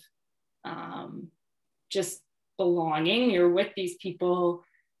of just belonging. You're with these people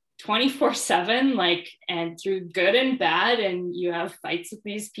 24/7, like, and through good and bad, and you have fights with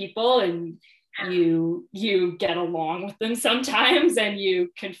these people, and you get along with them sometimes, and you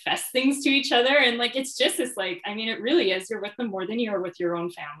confess things to each other, and like it's just this like, I mean, it really is, you're with them more than you are with your own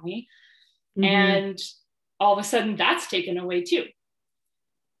family. And all of a sudden that's taken away too,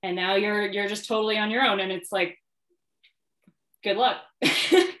 and now you're just totally on your own, and it's like, good luck.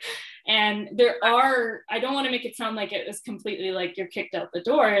 And I don't want to make it sound like it was completely like you're kicked out the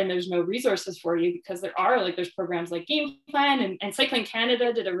door and there's no resources for you, because there's programs like Game Plan, and Cycling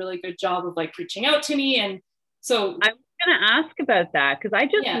Canada did a really good job of like reaching out to me. And so I was going to ask about that, because I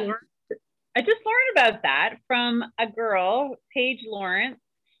just learned about that from a girl, Paige Lawrence.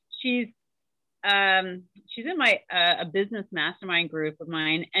 She's in my a business mastermind group of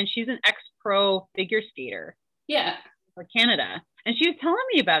mine, and she's an ex-pro figure skater. Yeah. For Canada. And she was telling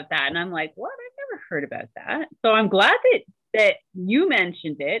me about that. And I'm like, what? I've never heard about that. So I'm glad that you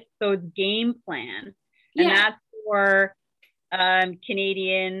mentioned it. So it's Game Plan. And that's for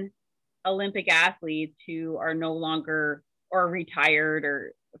Canadian Olympic athletes who are no longer or retired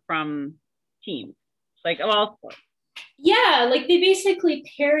or from teams. Like all sports. Yeah, like they basically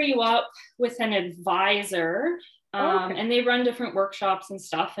pair you up with an advisor, and they run different workshops and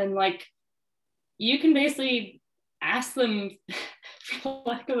stuff. And like you can basically ask them, for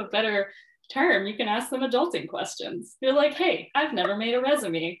lack of a better term, you can ask them adulting questions. They're like, hey, I've never made a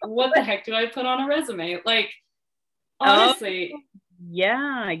resume. What the heck do I put on a resume? Like, honestly.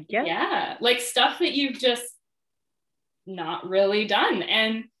 Yeah, I guess. Yeah, like stuff that you've just not really done.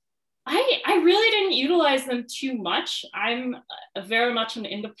 And I really didn't utilize them too much. I'm very much an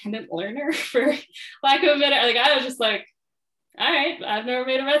independent learner, for lack of a better, like I was just like, all right, I've never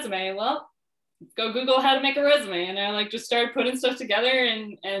made a resume. Well, go Google how to make a resume. And I like just started putting stuff together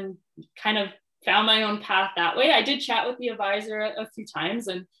and kind of found my own path that way. I did chat with the advisor a few times,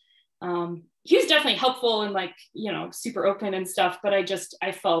 and he was definitely helpful and like, you know, super open and stuff. But I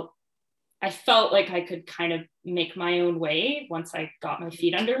felt like I could kind of make my own way once I got my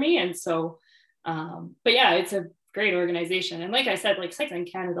feet under me. And so, but yeah, it's a great organization. And like I said, like Cycling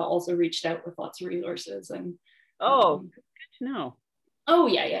Canada also reached out with lots of resources. And good to know. Oh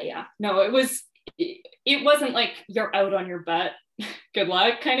yeah. No, it wasn't like you're out on your butt, good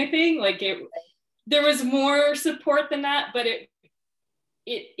luck kind of thing. Like there was more support than that, but it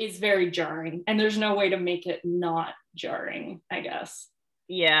is very jarring, and there's no way to make it not jarring, I guess.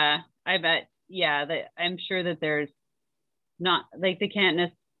 Yeah, I bet. Yeah, I'm sure that there's not like they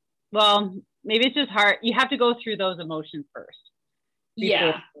can't. Well, maybe it's just hard. You have to go through those emotions first.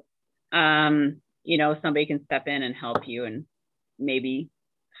 Before, you know, somebody can step in and help you, and maybe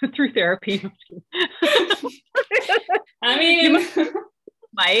through therapy. I mean,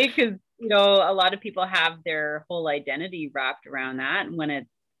 Mike, because you know, a lot of people have their whole identity wrapped around that, and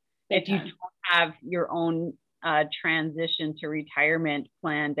if you don't have your own transition to retirement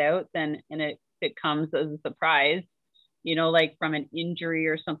planned out, then and it comes as a surprise, you know, like from an injury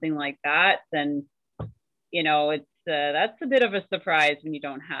or something like that, then you know it's that's a bit of a surprise when you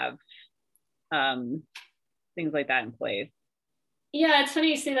don't have things like that in place. Yeah, it's funny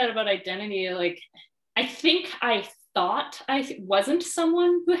you say that about identity. Like, I think I thought I wasn't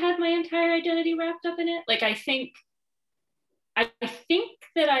someone who had my entire identity wrapped up in it. Like, I think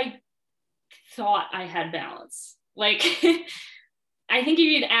that I thought I had balance. Like, I think if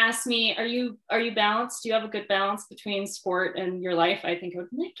you'd ask me, are you balanced? Do you have a good balance between sport and your life? I think I would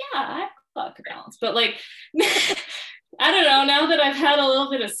be like, yeah, I have a good balance. But like, I don't know, now that I've had a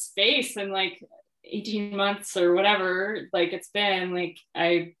little bit of space and like 18 months or whatever, like it's been like,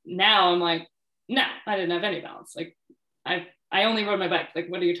 I'm like, no, I didn't have any balance. Like I only rode my bike. Like,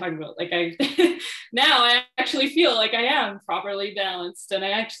 what are you talking about? Like now I actually feel like I am properly balanced and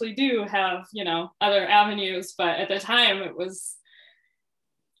I actually do have, you know, other avenues. But at the time I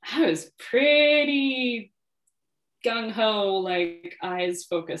was pretty gung-ho, like eyes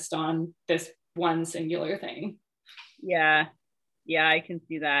focused on this one singular thing. Yeah, I can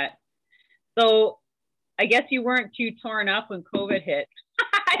see that. So I guess you weren't too torn up when COVID hit.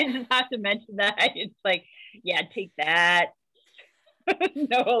 I just have to mention that. It's like, yeah, take that.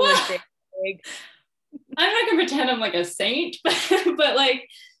 No Olympics. I'm not gonna pretend I'm like a saint, but like,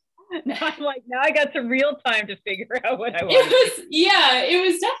 I'm like, now I got some real time to figure out what I want. It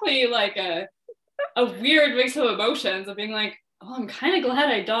was definitely like a weird mix of emotions of being like, oh, I'm kind of glad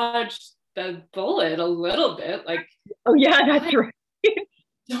I dodged the bullet a little bit. Like, oh yeah, that's right.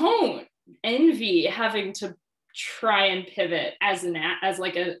 Don't envy having to try and pivot as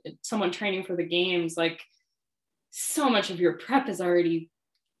like someone training for the games. Like, so much of your prep is already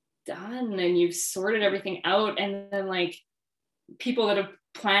done and you've sorted everything out, and then like people that have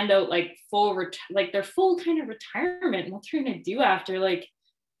planned out like their full kind of retirement and what they're gonna do after, like,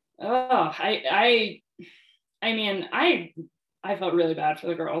 oh, I mean, I felt really bad for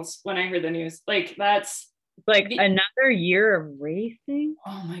the girls when I heard the news. Like, that's like another year of racing.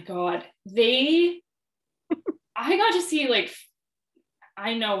 Oh my God. I got to see, like,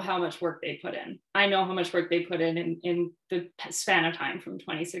 I know how much work they put in. I know how much work they put in the span of time from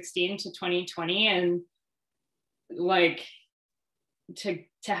 2016 to 2020. And like, to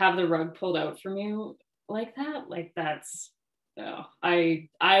have the rug pulled out from you like that, like, that's, oh, I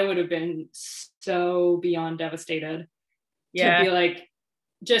would have been so beyond devastated to be like,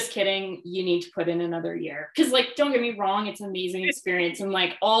 just kidding, you need to put in another year. Because like, don't get me wrong, it's an amazing experience and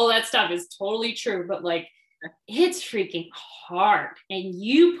like all that stuff is totally true, but like, it's freaking hard and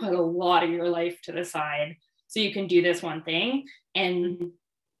you put a lot of your life to the side so you can do this one thing, and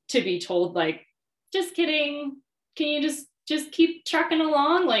to be told like, just kidding, can you just keep trucking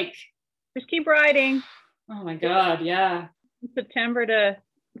along, like, just keep riding. Oh my God, yeah. September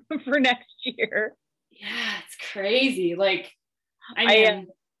for next year. Yeah, it's crazy. Like, I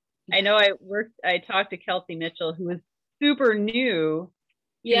know I talked to Kelsey Mitchell, who was super new.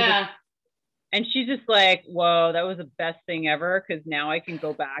 Yeah. And she's just like, whoa, that was the best thing ever, because now I can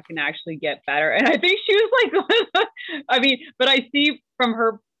go back and actually get better. And I think she was like, I mean, but I see from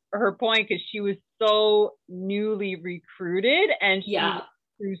her point, because she was so newly recruited and she went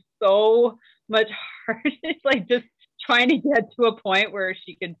through so much hardness, like just trying to get to a point where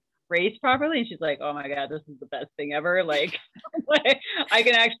she could race properly. And she's like, oh my God, this is the best thing ever. Like, I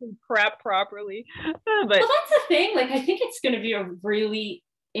can actually prep properly. But well, that's the thing. Like, I think it's going to be a really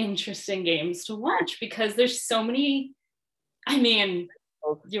interesting games to watch, because there's so many. I mean,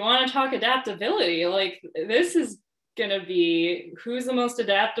 you want to talk adaptability, like, this is gonna be who's the most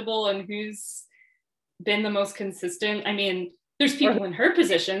adaptable and who's been the most consistent. I mean, there's people in her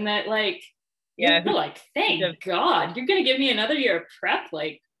position that like, you're like, thank God you're gonna give me another year of prep,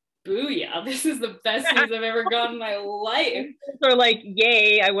 like, booyah, this is the best news I've ever gotten in my life. Or like,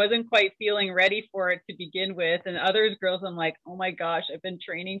 yay, I wasn't quite feeling ready for it to begin with. And others girls, I'm like, oh my gosh, I've been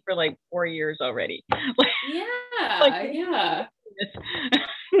training for like 4 years already. Yeah, like, yeah.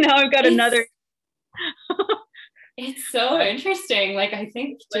 Now I've got another. It's so interesting. Like, I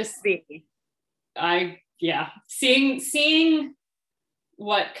think seeing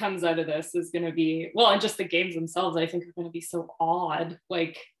what comes out of this is going to be, well, and just the games themselves, I think, are going to be so odd.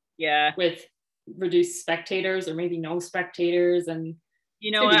 Like, with reduced spectators or maybe no spectators, and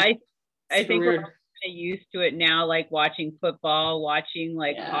I think we're kind of used to it now, like watching football, watching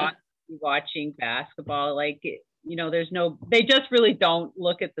like hockey, watching basketball, like, they just really don't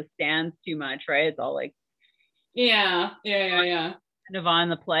look at the stands too much, right? It's all like kind of on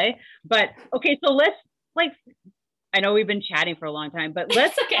the play. But okay, so let's, like, I know we've been chatting for a long time, but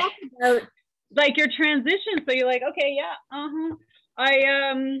let's talk about like your transition. So you're like, okay, I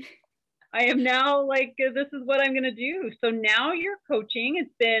am now, like, this is what I'm going to do. So now you're coaching.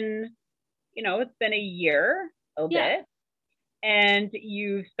 It's been a year, a bit, and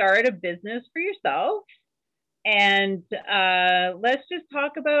you started a business for yourself. And let's just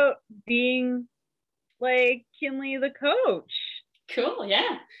talk about being like Kinley the coach. Cool.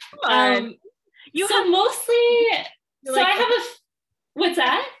 Yeah. What's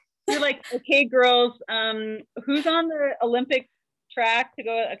that? You're like, okay, girls, who's on the Olympic track to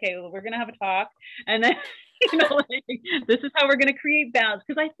go, okay, well, we're going to have a talk. And then, like, this is how we're going to create balance.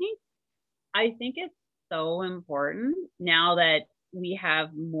 Because I think it's so important now that we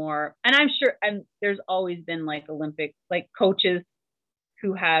have more, and I'm sure, and there's always been like Olympic, like coaches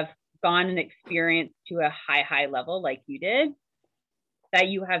who have gone and experienced to a high level like you did, that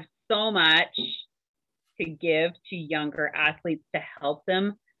you have so much to give to younger athletes to help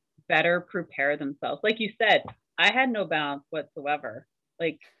them better prepare themselves. Like you said, I had no balance whatsoever.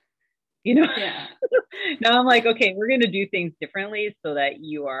 Like, Yeah. Now I'm like, okay, we're going to do things differently so that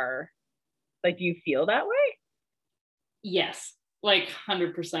you are like, do you feel that way? Yes. Like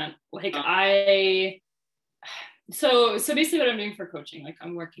 100%. Like so basically what I'm doing for coaching, like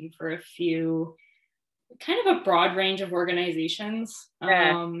I'm working for a few, kind of a broad range of organizations,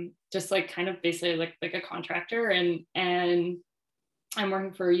 just like kind of basically like a contractor, and I'm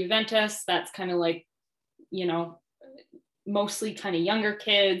working for Juventus. That's kind of like, mostly kind of younger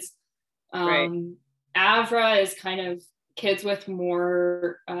kids. Avra is kind of kids with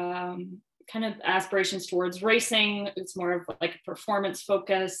more kind of aspirations towards racing. It's more of like a performance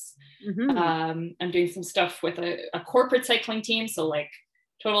focus. I'm doing some stuff with a corporate cycling team. So like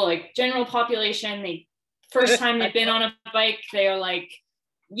total like general population, first time they've been on a bike, they are like,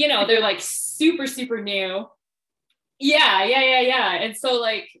 they're like super, super new. Yeah. And so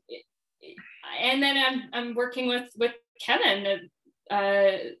like, and then I'm working with Kevin at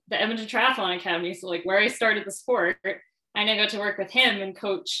the Edmonton Triathlon Academy. So like where I started the sport, I now got to work with him and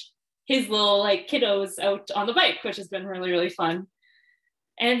coach his little like kiddos out on the bike, which has been really, really fun.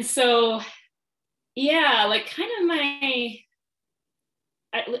 And so, yeah, like kind of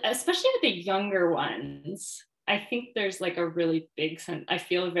especially with the younger ones, I think there's like a really big sense, I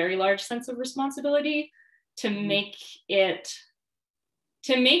feel a very large sense of responsibility to make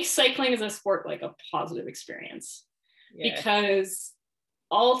cycling as a sport like a positive experience. Because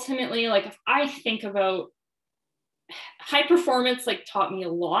ultimately, like if I think about high performance, like taught me a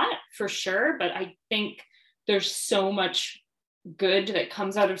lot for sure, but I think there's so much good that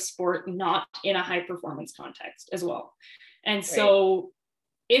comes out of sport, not in a high performance context as well. And so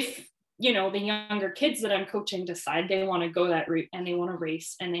if, the younger kids that I'm coaching decide they want to go that route and they want to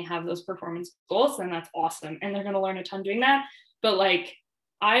race and they have those performance goals, then that's awesome. And they're going to learn a ton doing that. But like,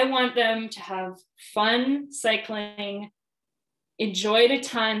 I want them to have fun cycling, enjoy it a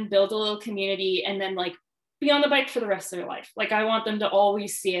ton, build a little community, and then like be on the bike for the rest of their life. Like I want them to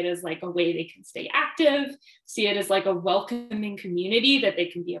always see it as like a way they can stay active, see it as like a welcoming community that they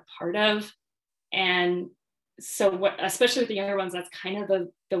can be a part of. And so especially with the younger ones, that's kind of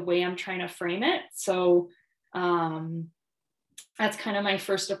the way I'm trying to frame it. So that's kind of my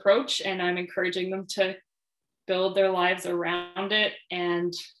first approach, and I'm encouraging them to build their lives around it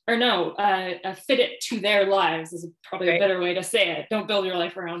fit it to their lives is probably a better way to say it. Don't build your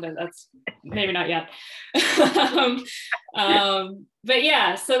life around it. That's maybe not yet. But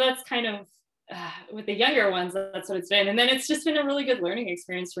yeah, so that's kind of with the younger ones, that's what it's been. And then it's just been a really good learning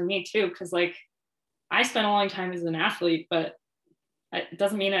experience for me too. Cause like I spent a long time as an athlete, but it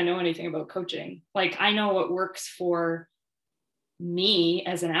doesn't mean I know anything about coaching. Like I know what works for me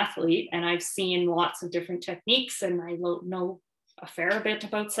as an athlete, and I've seen lots of different techniques, and I know a fair bit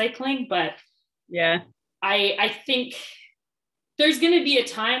about cycling, but I think there's going to be a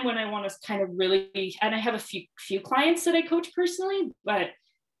time when I want to kind of really, and I have a few clients that I coach personally, but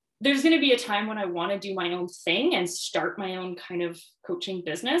there's going to be a time when I want to do my own thing and start my own kind of coaching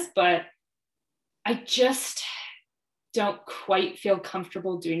business, but I just don't quite feel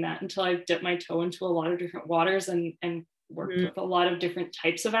comfortable doing that until I've dipped my toe into a lot of different waters and worked with a lot of different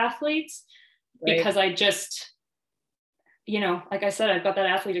types of athletes, because I just, like I said, I've got that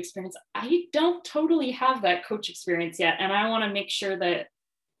athlete experience. I don't totally have that coach experience yet. And I want to make sure that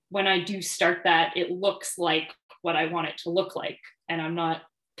when I do start that, it looks like what I want it to look like. And I'm not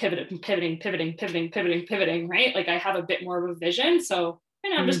pivoting, right? Like I have a bit more of a vision. So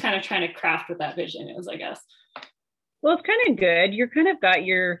I'm just kind of trying to craft what that vision is, I guess. Well, it's kind of good. You're kind of got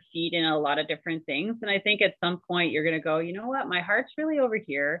your feet in a lot of different things. And I think at some point you're going to go, you know what, my heart's really over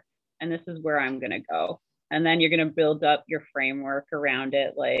here, and this is where I'm going to go. And then you're going to build up your framework around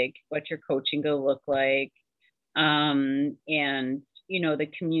it, like what your coaching going to look like. And,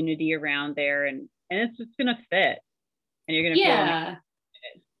 the community around there, and it's just going to fit. And you're going to feel Yeah.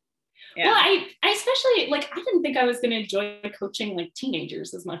 Well, I especially, like, I didn't think I was going to enjoy coaching like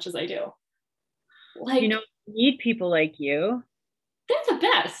teenagers as much as I do. Like, you need people like you. They're the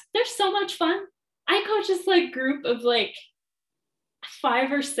best. They're so much fun. I coach this like group of like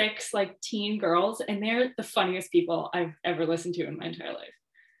 5 or 6 like teen girls, and they're the funniest people I've ever listened to in my entire life.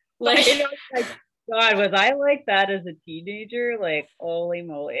 Like God, was I like that as a teenager? Like, holy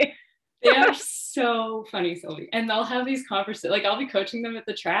moly. They are so funny, Sylvie. And they'll have these conversations, like I'll be coaching them at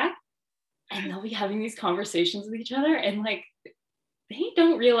the track and they'll be having these conversations with each other. And like, they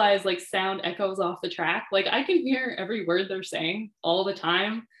don't realize like sound echoes off the track. Like I can hear every word they're saying all the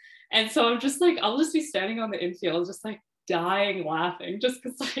time. And so I'm just like, I'll just be standing on the infield, just like dying laughing, just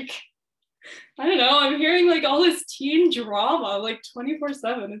because like, I don't know, I'm hearing like all this teen drama like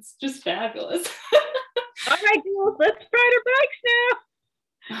 24/7. It's just fabulous. All right, girls, let's ride our bikes now.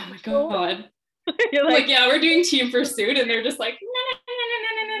 Oh my God. You're like, yeah, we're doing team pursuit. And they're just like,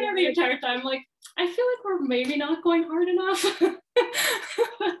 no, the entire time. Like, I feel like we're maybe not going hard enough.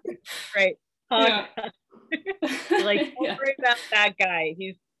 Right. Yeah. Like, don't worry about that guy.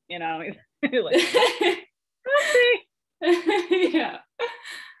 He's, you know, he's like, yeah.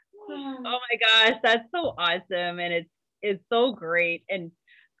 Oh my gosh, that's so awesome. And it's so great. And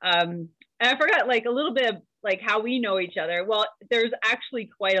I forgot like a little bit of like how we know each other. Well, there's actually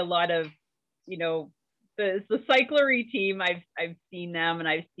quite a lot of, you know, the cyclery team. I've seen them, and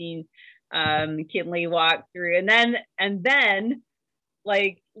I've seen Kinley walk through, and then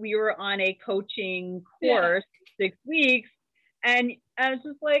like we were on a coaching course 6 weeks, and I was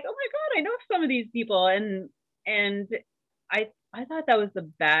just like, oh my God, I know some of these people, and I thought that was the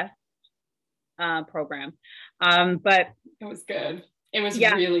best program, but it was good. It was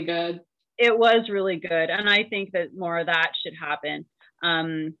really good. It was really good, and I think that more of that should happen.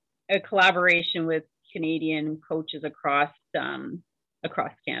 A collaboration with Canadian coaches across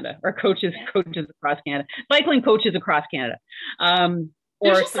Canada, or coaches across Canada, cycling coaches across Canada.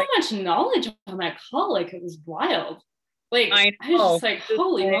 There's just so much knowledge on that call. Like it was wild. Like I was just like,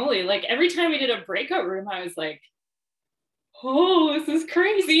 holy moly! Like every time we did a breakout room, I was like, oh, this is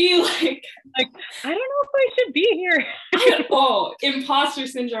crazy. Like I don't know if I should be here. Imposter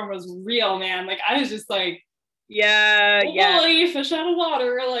syndrome was real, man. Like I was just like, holy fish out of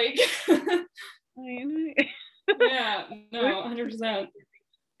water. Like, yeah, no, 100%. In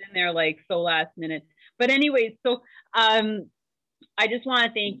there, like so last minute. But anyways, so I just want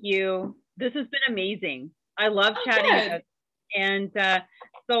to thank you. This has been amazing. I love chatting about, and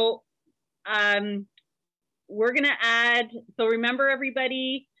so we're gonna add. So remember,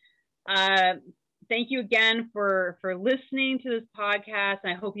 everybody. Thank you again for listening to this podcast.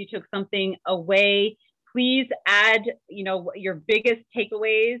 I hope you took something away. Please add, you know, your biggest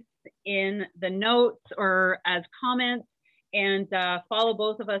takeaways in the notes or as comments, and follow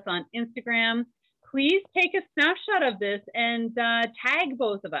both of us on Instagram. Please take a snapshot of this and tag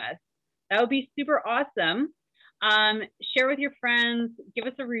both of us. That would be super awesome. Share with your friends. Give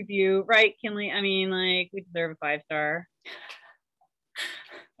us a review, right, Kinley? I mean, like, we deserve a 5-star.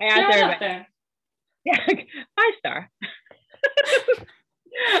 I asked everybody. Yeah, 5-star.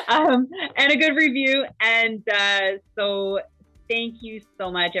 And a good review. And so thank you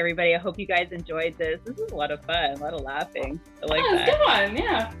so much, everybody. I hope you guys enjoyed this. This was a lot of fun, a lot of laughing. I like that. Good one.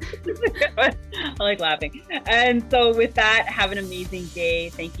 Yeah. I like laughing. And so with that, have an amazing day.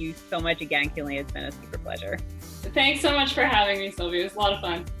 Thank you so much again, Kinley. It's been a super pleasure. Thanks so much for having me, Sylvie. It was a lot of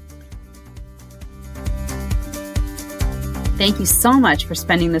fun. Thank you so much for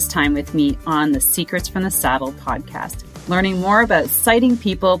spending this time with me on the Secrets from the Saddle podcast, learning more about sighting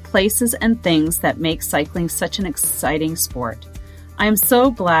people, places, and things that make cycling such an exciting sport. I am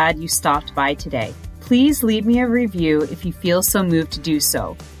so glad you stopped by today. Please leave me a review if you feel so moved to do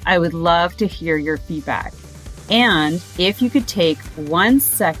so. I would love to hear your feedback. And if you could take 1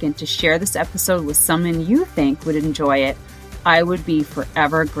 second to share this episode with someone you think would enjoy it, I would be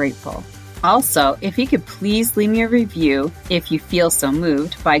forever grateful. Also, if you could please leave me a review if you feel so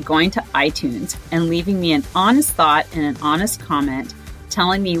moved by going to iTunes and leaving me an honest thought and an honest comment,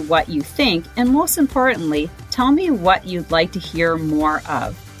 telling me what you think, and most importantly, tell me what you'd like to hear more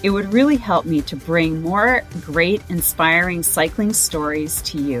of. It would really help me to bring more great, inspiring cycling stories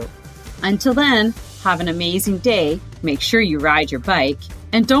to you. Until then, have an amazing day, make sure you ride your bike,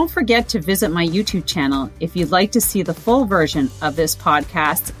 and don't forget to visit my YouTube channel if you'd like to see the full version of this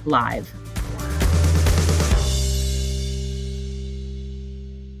podcast live.